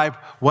describe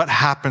what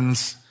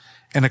happens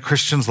in a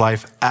Christian's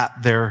life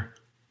at their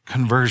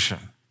conversion.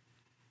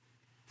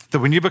 That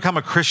when you become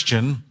a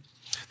Christian,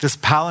 this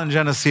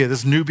palingenesia,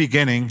 this new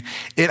beginning,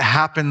 it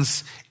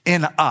happens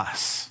in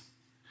us.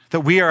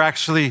 That we are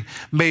actually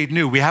made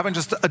new. We haven't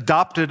just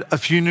adopted a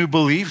few new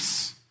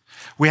beliefs.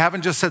 We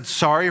haven't just said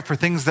sorry for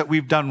things that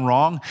we've done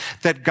wrong.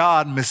 That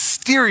God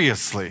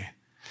mysteriously,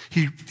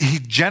 he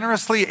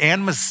generously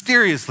and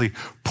mysteriously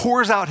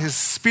pours out his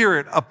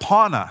Spirit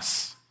upon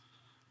us.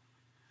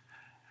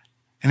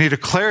 And he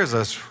declares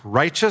us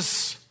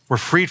righteous. We're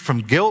freed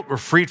from guilt. We're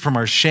freed from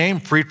our shame,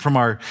 freed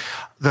from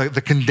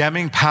the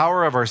condemning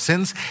power of our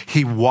sins.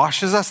 He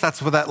washes us.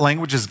 That's what that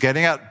language is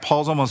getting at.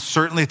 Paul's almost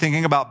certainly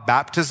thinking about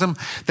baptism,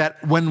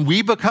 that when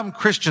we become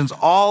Christians,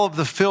 all of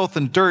the filth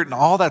and dirt and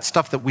all that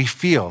stuff that we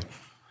feel,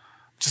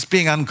 just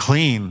being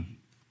unclean,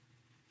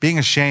 being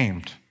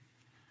ashamed,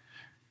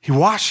 he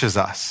washes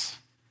us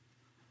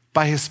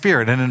by his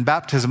Spirit. And in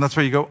baptism, that's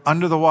where you go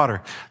under the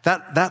water.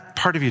 That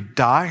part of you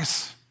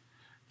dies.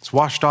 It's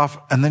washed off,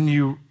 and then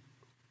you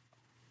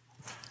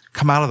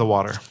come out of the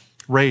water,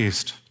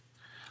 raised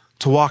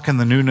to walk in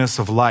the newness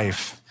of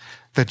life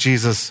that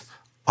Jesus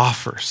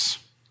offers.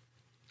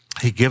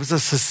 He gives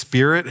us his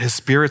Spirit. His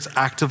Spirit's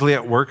actively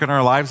at work in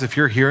our lives. If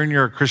you're here and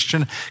you're a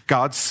Christian,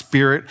 God's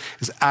Spirit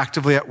is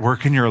actively at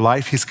work in your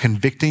life. He's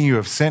convicting you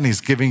of sin.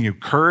 He's giving you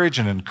courage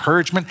and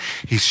encouragement.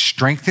 He's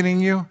strengthening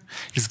you.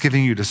 He's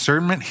giving you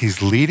discernment.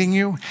 He's leading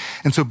you.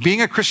 And so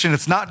being a Christian,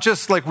 it's not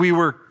just like we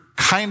were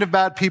kind of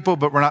bad people,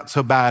 but we're not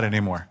so bad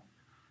anymore.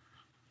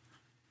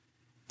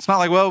 It's not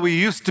like, well, we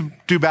used to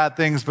do bad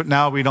things, but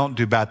now we don't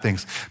do bad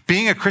things.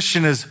 Being a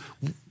Christian is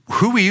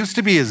who we used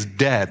to be is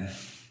dead.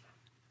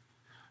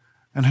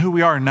 And who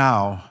we are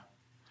now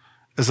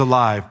is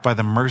alive by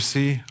the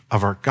mercy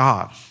of our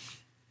God.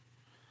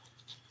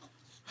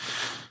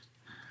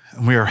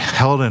 And we are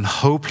held in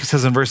hope, he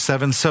says in verse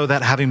 7, so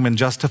that having been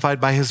justified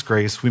by his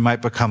grace, we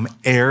might become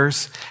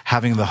heirs,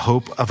 having the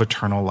hope of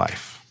eternal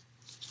life.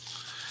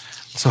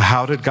 So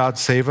how did God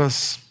save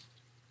us?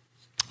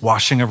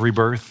 Washing of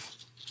rebirth,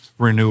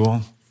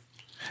 renewal,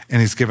 and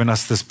he's given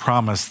us this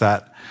promise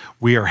that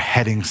we are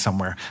heading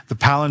somewhere. The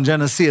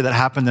palingenesia that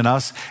happened in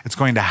us, it's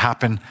going to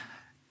happen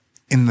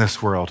in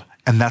this world,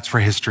 and that's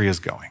where history is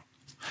going.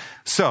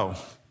 So,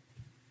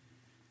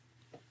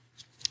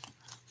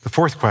 the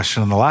fourth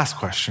question and the last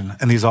question,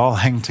 and these all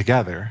hang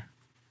together,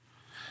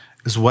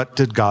 is what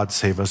did God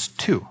save us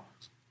to?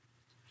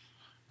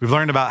 We've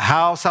learned about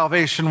how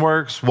salvation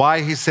works,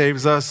 why he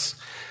saves us,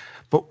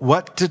 but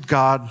what did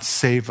God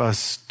save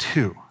us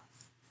to?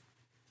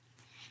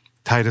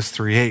 Titus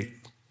 3:8,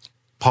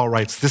 Paul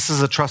writes, this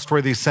is a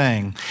trustworthy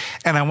saying,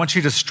 and I want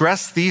you to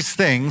stress these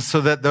things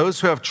so that those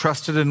who have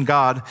trusted in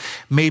God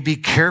may be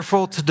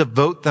careful to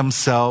devote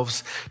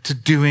themselves to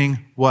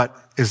doing what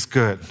is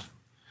good.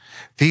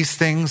 These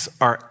things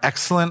are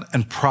excellent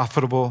and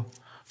profitable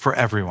for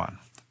everyone.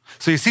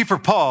 So you see, for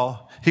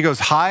Paul, he goes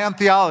high on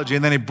theology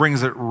and then he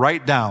brings it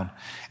right down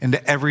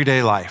into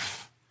everyday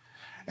life.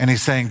 And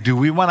he's saying, do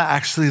we want to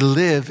actually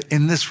live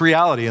in this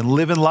reality and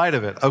live in light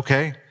of it?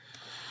 Okay.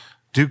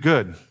 Do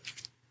good.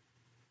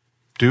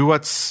 Do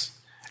what's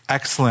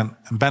excellent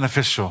and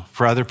beneficial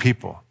for other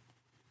people.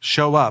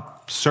 Show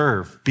up,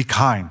 serve, be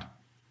kind.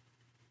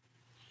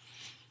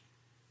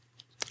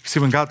 See,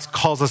 when God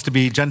calls us to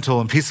be gentle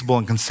and peaceable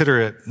and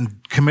considerate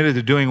and committed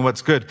to doing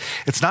what's good,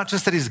 it's not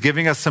just that he's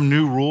giving us some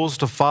new rules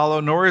to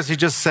follow, nor is he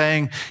just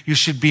saying you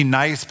should be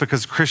nice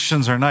because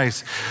Christians are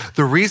nice.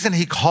 The reason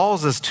he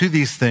calls us to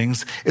these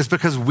things is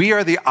because we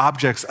are the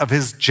objects of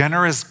his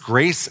generous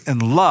grace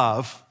and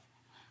love.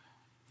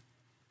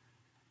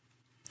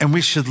 And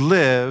we should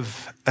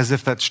live as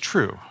if that's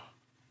true.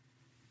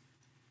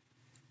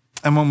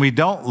 And when we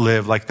don't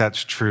live like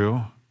that's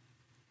true,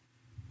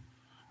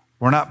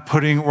 we're not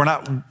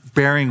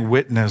bearing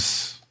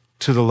witness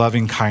to the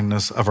loving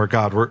kindness of our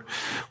God.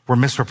 We're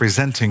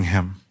misrepresenting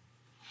him.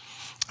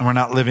 And we're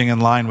not living in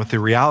line with the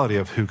reality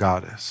of who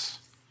God is.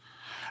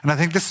 And I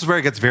think this is where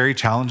it gets very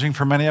challenging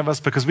for many of us,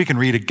 because we can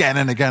read again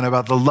and again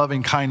about the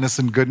loving kindness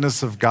and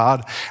goodness of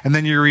God. And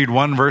then you read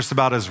one verse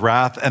about his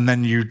wrath. And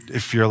then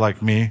if you're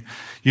like me,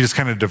 you just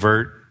kind of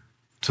divert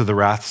to the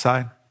wrath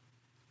side.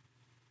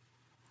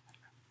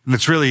 And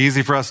it's really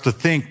easy for us to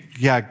think,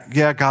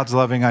 yeah, God's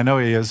loving. I know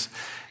he is.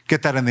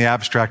 Get that in the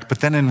abstract. But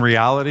then in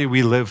reality,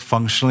 we live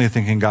functionally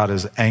thinking God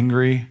is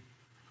angry.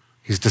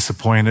 He's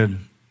disappointed.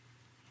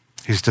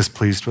 He's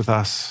displeased with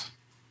us.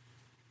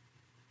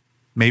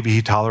 Maybe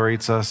he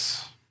tolerates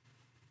us.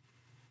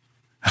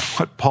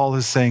 What Paul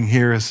is saying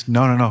here is,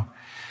 no.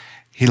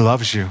 He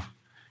loves you.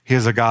 He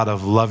is a God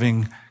of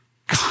loving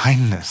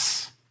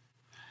kindness.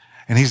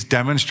 And he's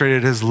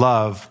demonstrated his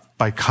love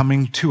by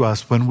coming to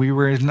us when we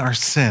were in our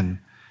sin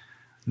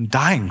and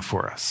dying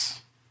for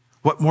us.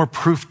 What more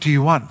proof do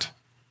you want?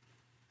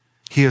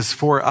 He is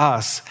for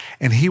us,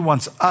 and he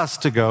wants us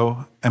to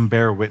go and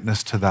bear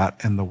witness to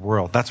that in the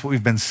world. That's what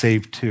we've been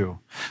saved to.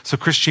 So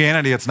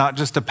Christianity, it's not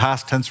just a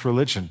past tense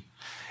religion.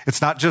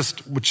 It's not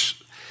just,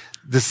 which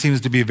this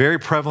seems to be a very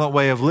prevalent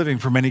way of living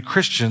for many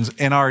Christians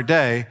in our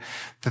day,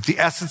 that the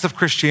essence of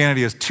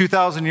Christianity is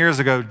 2,000 years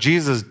ago,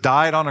 Jesus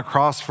died on a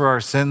cross for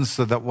our sins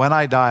so that when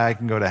I die, I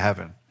can go to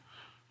heaven.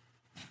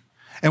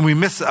 And we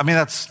miss,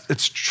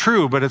 it's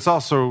true, but it's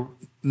also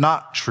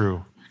not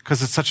true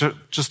because it's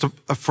just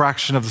a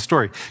fraction of the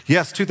story.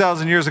 Yes,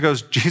 2,000 years ago,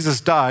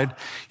 Jesus died.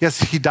 Yes,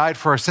 he died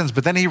for our sins,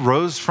 but then he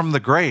rose from the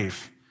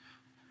grave.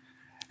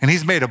 And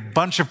he's made a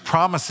bunch of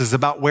promises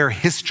about where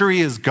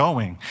history is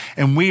going.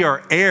 And we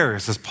are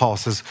heirs, as Paul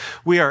says.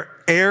 We are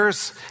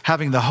heirs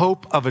having the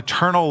hope of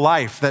eternal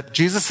life, that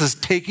Jesus is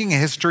taking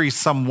history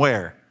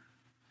somewhere.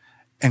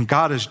 And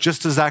God is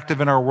just as active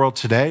in our world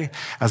today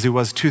as he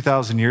was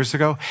 2,000 years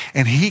ago.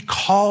 And he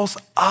calls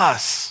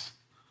us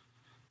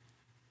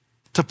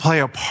to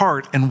play a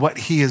part in what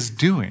he is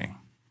doing.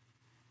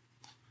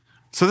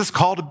 So this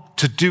call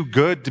to do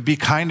good, to be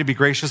kind, to be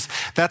gracious,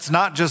 that's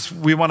not just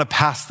we want to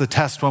pass the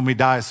test when we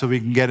die so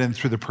we can get in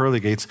through the pearly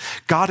gates.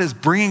 God is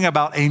bringing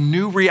about a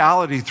new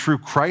reality through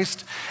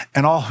Christ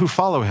and all who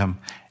follow him.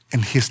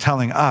 And he's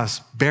telling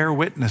us, bear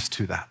witness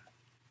to that.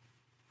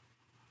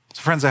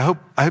 So friends, I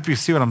hope you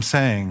see what I'm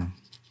saying.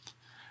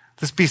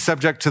 This be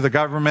subject to the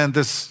government,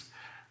 this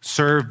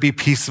serve, be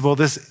peaceable.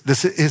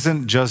 This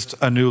isn't just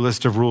a new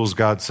list of rules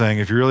God's saying.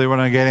 If you really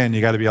want to get in, you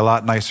got to be a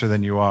lot nicer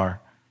than you are.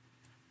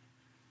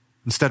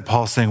 Instead,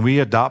 Paul's saying we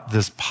adopt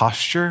this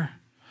posture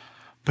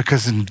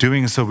because in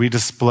doing so, we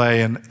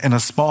display in a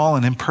small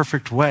and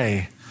imperfect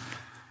way,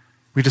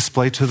 we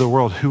display to the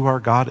world who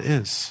our God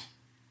is.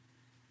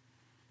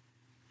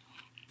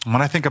 And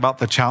when I think about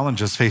the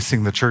challenges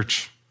facing the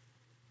church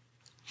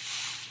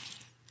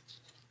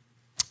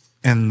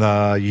in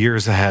the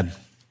years ahead,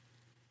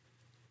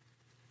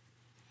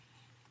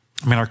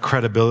 our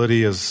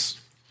credibility is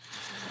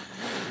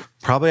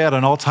probably at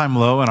an all-time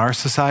low in our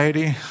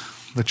society.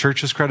 The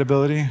church's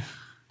credibility.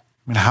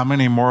 How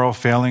many moral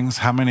failings,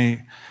 how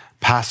many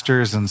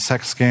pastors and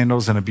sex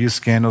scandals and abuse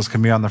scandals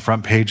can be on the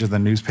front page of the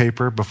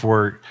newspaper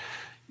before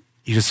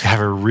you just have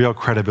a real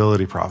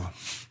credibility problem?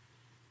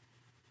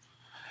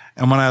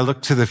 And when I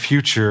look to the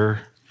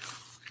future,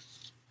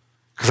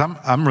 because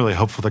I'm really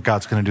hopeful that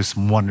God's going to do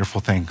some wonderful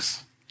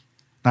things,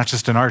 not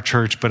just in our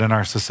church, but in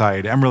our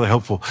society. I'm really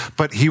hopeful,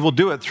 but he will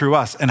do it through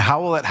us. And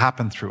how will it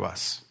happen through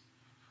us?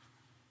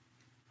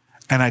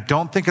 And I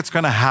don't think it's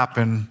going to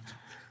happen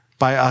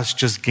by us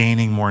just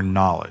gaining more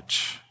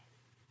knowledge.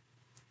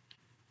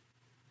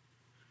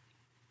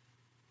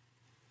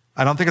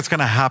 I don't think it's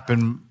going to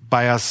happen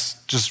by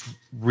us just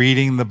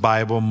reading the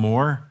Bible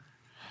more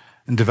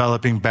and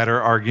developing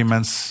better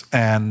arguments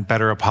and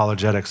better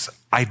apologetics.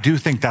 I do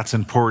think that's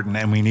important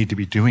and we need to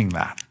be doing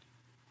that.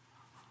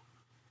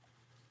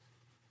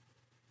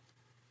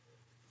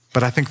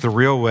 But I think the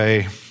real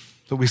way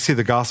that we see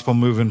the gospel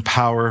move in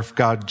power, if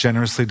God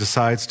generously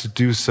decides to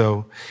do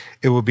so,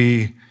 it will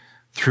be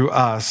through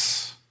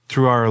us,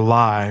 through our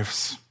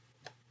lives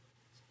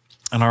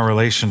and our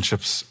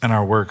relationships and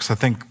our works. I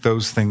think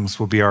those things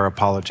will be our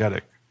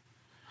apologetic.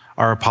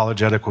 Our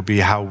apologetic will be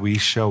how we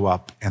show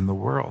up in the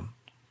world.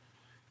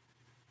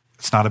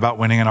 It's not about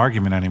winning an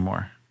argument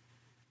anymore.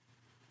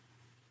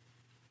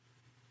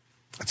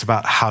 It's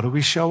about how do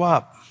we show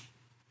up?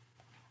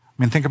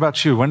 Think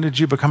about you. When did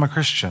you become a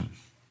Christian?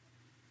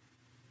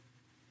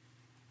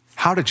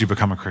 How did you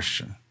become a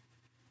Christian?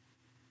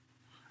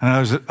 I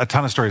know there's a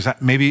ton of stories.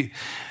 Maybe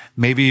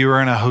you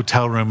were in a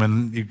hotel room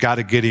and you got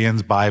a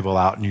Gideon's Bible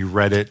out and you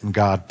read it and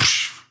God,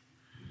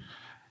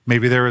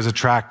 maybe there was a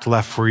tract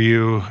left for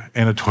you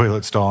in a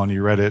toilet stall and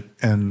you read it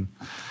and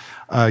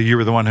you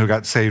were the one who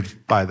got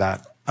saved by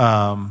that.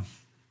 I'm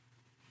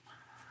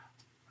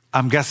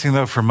guessing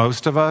though for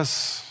most of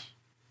us,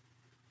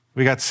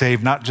 we got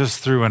saved not just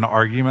through an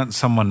argument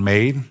someone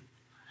made,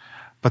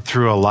 but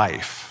through a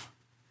life,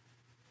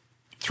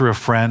 through a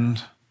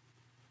friend,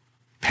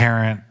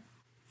 parent,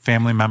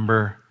 family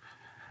member,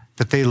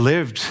 that they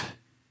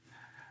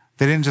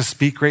didn't just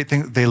speak great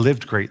things, they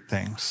lived great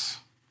things.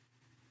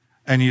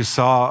 And you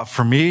saw,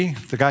 for me,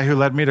 the guy who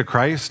led me to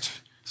Christ,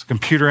 he's a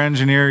computer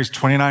engineer, he's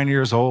 29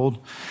 years old.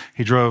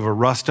 He drove a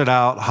rusted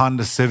out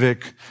Honda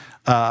Civic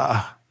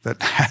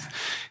that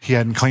he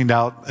hadn't cleaned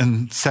out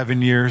in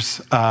 7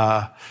 years,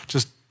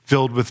 just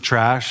filled with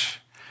trash.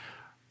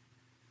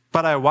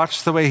 But I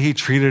watched the way he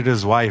treated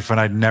his wife, and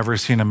I'd never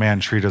seen a man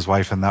treat his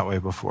wife in that way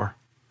before,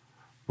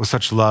 with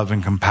such love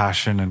and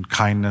compassion and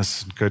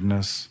kindness and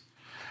goodness.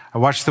 I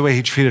watched the way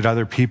he treated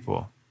other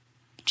people,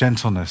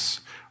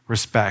 gentleness,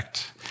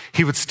 respect.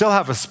 He would still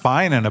have a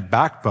spine and a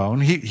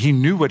backbone. He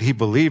knew what he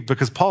believed,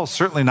 because Paul's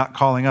certainly not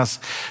calling us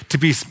to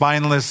be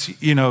spineless,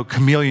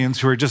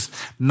 chameleons who are just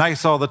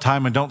nice all the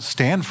time and don't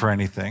stand for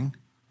anything.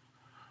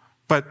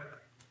 But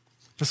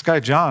this guy,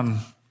 John,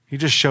 he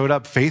just showed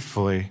up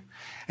faithfully.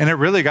 And it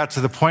really got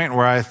to the point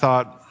where I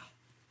thought,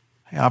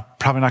 I'm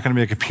probably not going to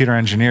be a computer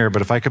engineer,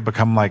 but if I could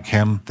become like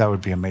him, that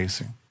would be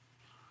amazing.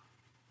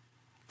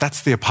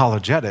 That's the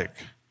apologetic.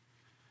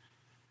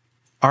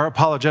 Our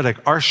apologetic,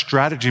 our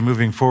strategy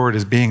moving forward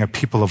is being a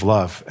people of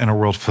love in a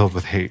world filled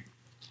with hate.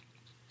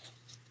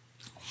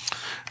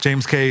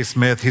 James K.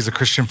 Smith, he's a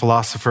Christian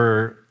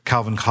philosopher,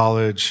 Calvin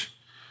College.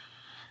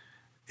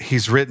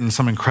 He's written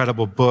some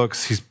incredible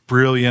books. He's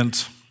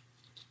brilliant.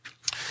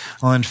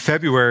 Well, in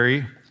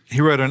February,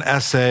 he wrote an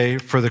essay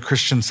for the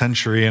Christian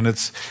Century, and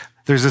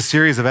there's a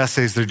series of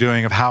essays they're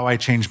doing of how I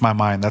changed my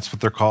mind. That's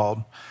what they're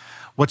called.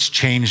 What's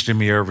changed in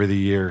me over the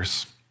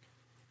years?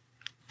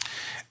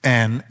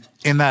 And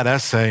in that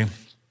essay,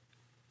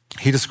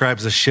 he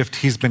describes a shift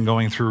he's been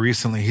going through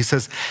recently. He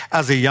says,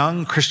 as a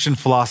young Christian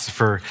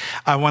philosopher,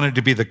 I wanted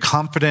to be the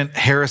confident,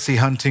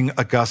 heresy-hunting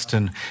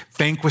Augustine,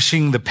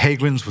 vanquishing the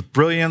pagans with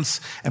brilliance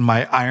and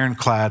my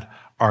ironclad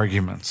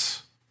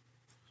arguments.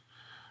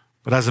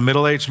 But as a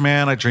middle-aged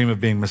man, I dream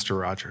of being Mr.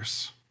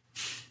 Rogers.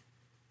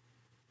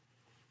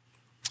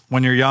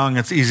 When you're young,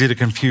 it's easy to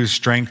confuse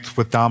strength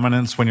with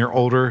dominance. When you're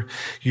older,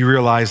 you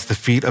realize the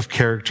feat of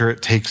character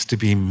it takes to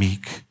be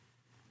meek.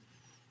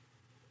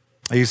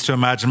 I used to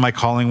imagine my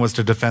calling was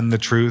to defend the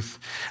truth.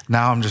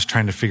 Now I'm just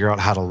trying to figure out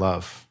how to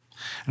love.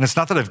 And it's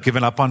not that I've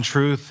given up on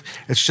truth.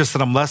 It's just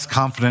that I'm less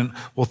confident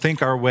we'll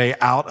think our way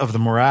out of the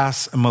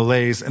morass and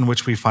malaise in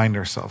which we find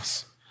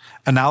ourselves.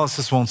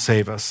 Analysis won't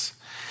save us.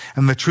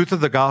 And the truth of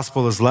the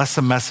gospel is less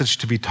a message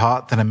to be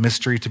taught than a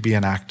mystery to be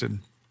enacted.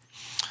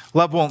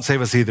 Love won't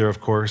save us either, of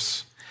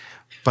course.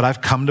 But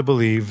I've come to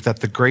believe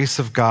that the grace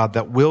of God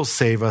that will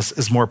save us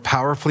is more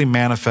powerfully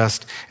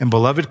manifest in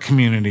beloved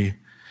community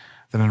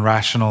than in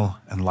rational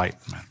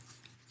enlightenment.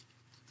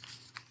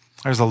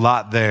 There's a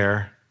lot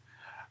there,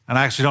 and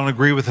I actually don't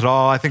agree with it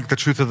all. I think the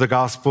truth of the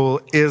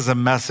gospel is a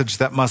message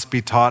that must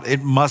be taught.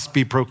 It must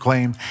be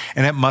proclaimed,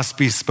 and it must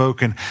be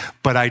spoken.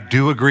 But I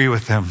do agree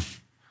with him.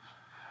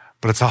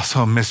 But it's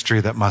also a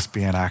mystery that must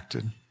be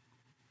enacted.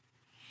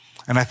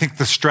 And I think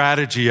the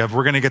strategy of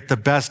we're going to get the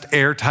best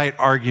airtight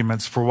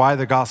arguments for why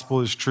the gospel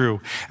is true.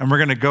 And we're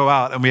going to go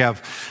out and we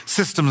have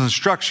systems and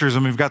structures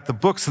and we've got the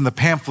books and the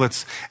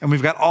pamphlets and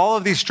we've got all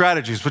of these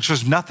strategies, which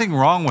there's nothing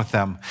wrong with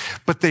them,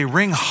 but they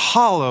ring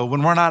hollow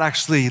when we're not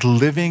actually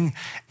living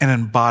and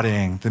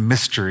embodying the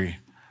mystery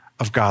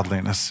of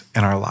godliness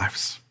in our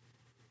lives.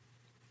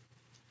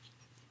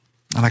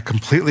 And I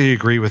completely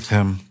agree with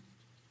him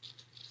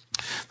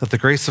that the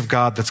grace of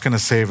God that's going to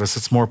save us,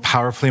 it's more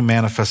powerfully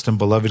manifest in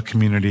beloved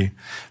community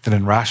than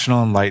in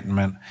rational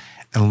enlightenment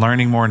and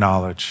learning more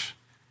knowledge.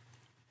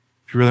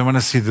 If you really want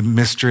to see the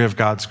mystery of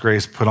God's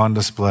grace put on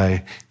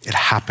display, it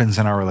happens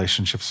in our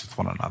relationships with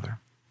one another.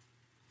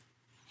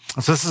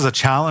 And so this is a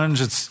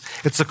challenge.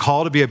 It's a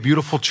call to be a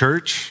beautiful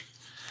church,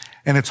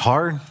 and it's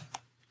hard.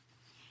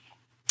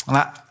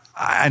 And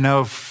I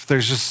know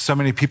there's just so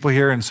many people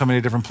here in so many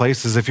different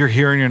places. If you're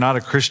here and you're not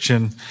a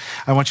Christian,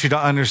 I want you to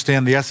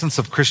understand the essence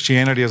of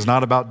Christianity is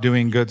not about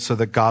doing good so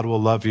that God will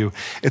love you.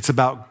 It's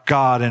about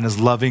God and his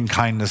loving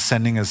kindness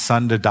sending his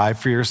son to die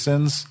for your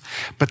sins,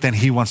 but then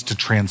he wants to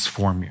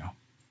transform you.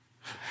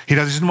 He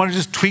doesn't want to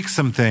just tweak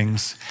some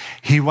things.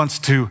 He wants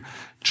to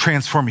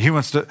transform you. He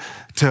wants to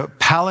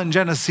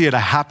palingenesia to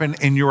happen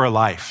in your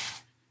life.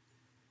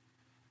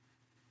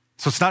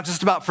 So it's not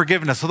just about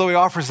forgiveness, although he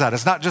offers that.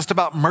 It's not just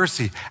about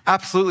mercy.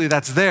 Absolutely,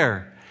 that's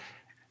there.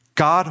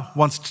 God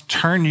wants to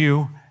turn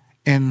you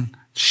and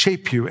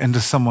shape you into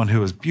someone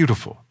who is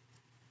beautiful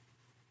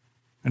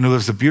and who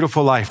lives a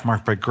beautiful life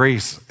marked by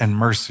grace and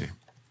mercy.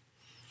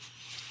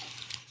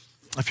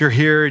 If you're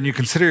here and you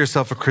consider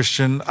yourself a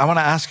Christian, I want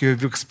to ask you,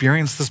 have you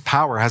experienced this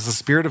power? Has the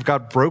Spirit of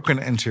God broken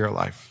into your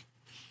life?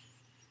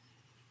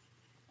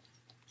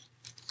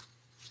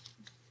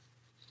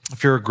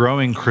 If you're a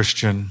growing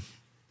Christian,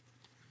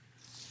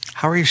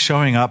 how are you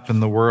showing up in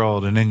the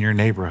world and in your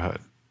neighborhood?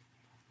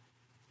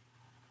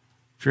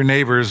 If your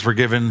neighbors were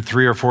given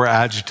 3 or 4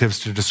 adjectives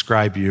to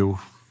describe you,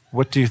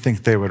 what do you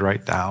think they would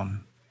write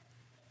down?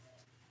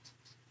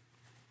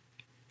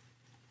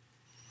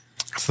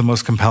 It's the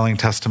most compelling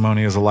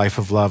testimony is a life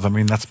of love. I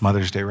mean, that's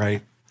Mother's Day,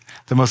 right?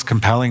 The most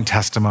compelling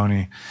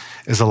testimony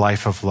is a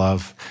life of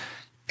love.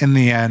 In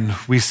the end,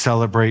 we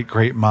celebrate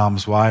great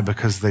moms. Why?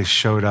 Because they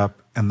showed up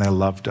and they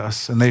loved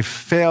us. And they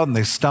failed and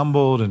they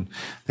stumbled and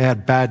they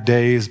had bad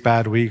days,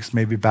 bad weeks,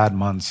 maybe bad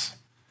months.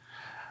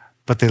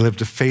 But they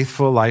lived a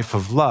faithful life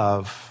of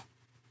love.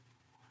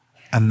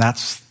 And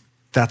that's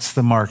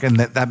the mark. And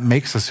that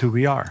makes us who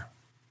we are.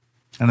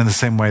 And in the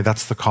same way,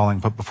 that's the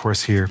calling put before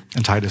us here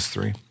in Titus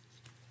 3.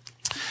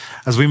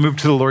 As we move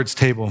to the Lord's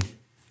table,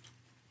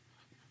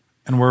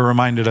 and we're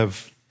reminded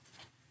of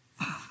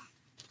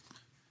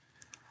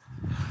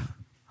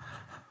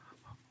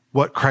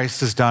what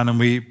Christ has done, and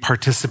we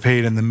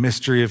participate in the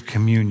mystery of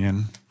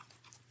communion.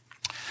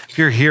 If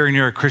you're here and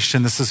you're a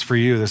Christian, this is for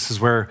you. This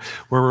is where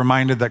we're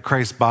reminded that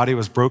Christ's body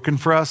was broken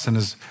for us and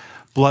his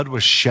blood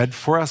was shed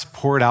for us,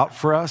 poured out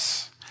for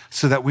us,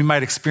 so that we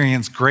might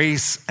experience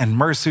grace and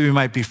mercy, we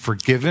might be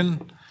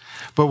forgiven.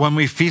 But when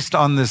we feast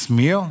on this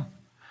meal,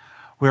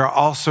 we are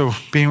also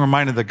being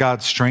reminded that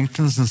God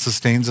strengthens and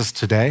sustains us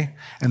today,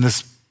 and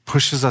this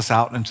pushes us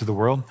out into the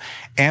world.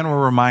 And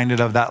we're reminded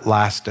of that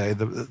last day,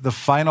 the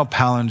final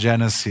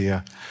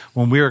palingenesia,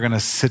 when we are going to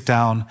sit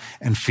down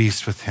and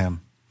feast with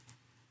him.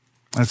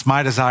 And it's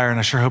my desire, and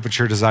I sure hope it's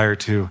your desire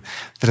too,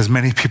 that as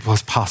many people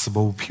as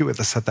possible will be with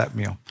us at that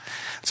meal.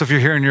 So if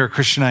you're here and you're a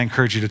Christian, I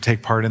encourage you to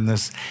take part in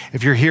this.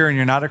 If you're here and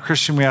you're not a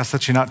Christian, we ask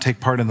that you not take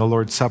part in the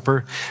Lord's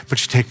Supper,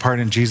 but you take part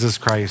in Jesus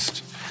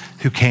Christ,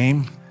 who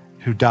came,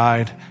 who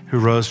died, who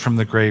rose from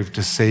the grave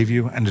to save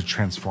you and to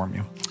transform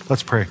you.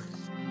 Let's pray.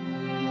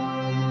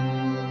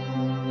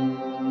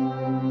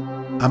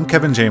 I'm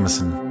Kevin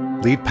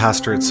Jamison, lead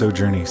pastor at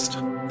Sojourn East.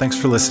 Thanks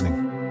for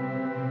listening.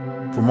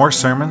 For more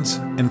sermons,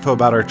 info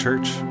about our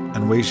church,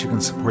 and ways you can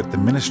support the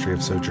ministry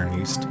of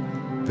Sojourn East,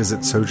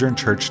 visit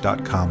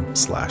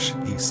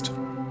sojournchurch.com/east.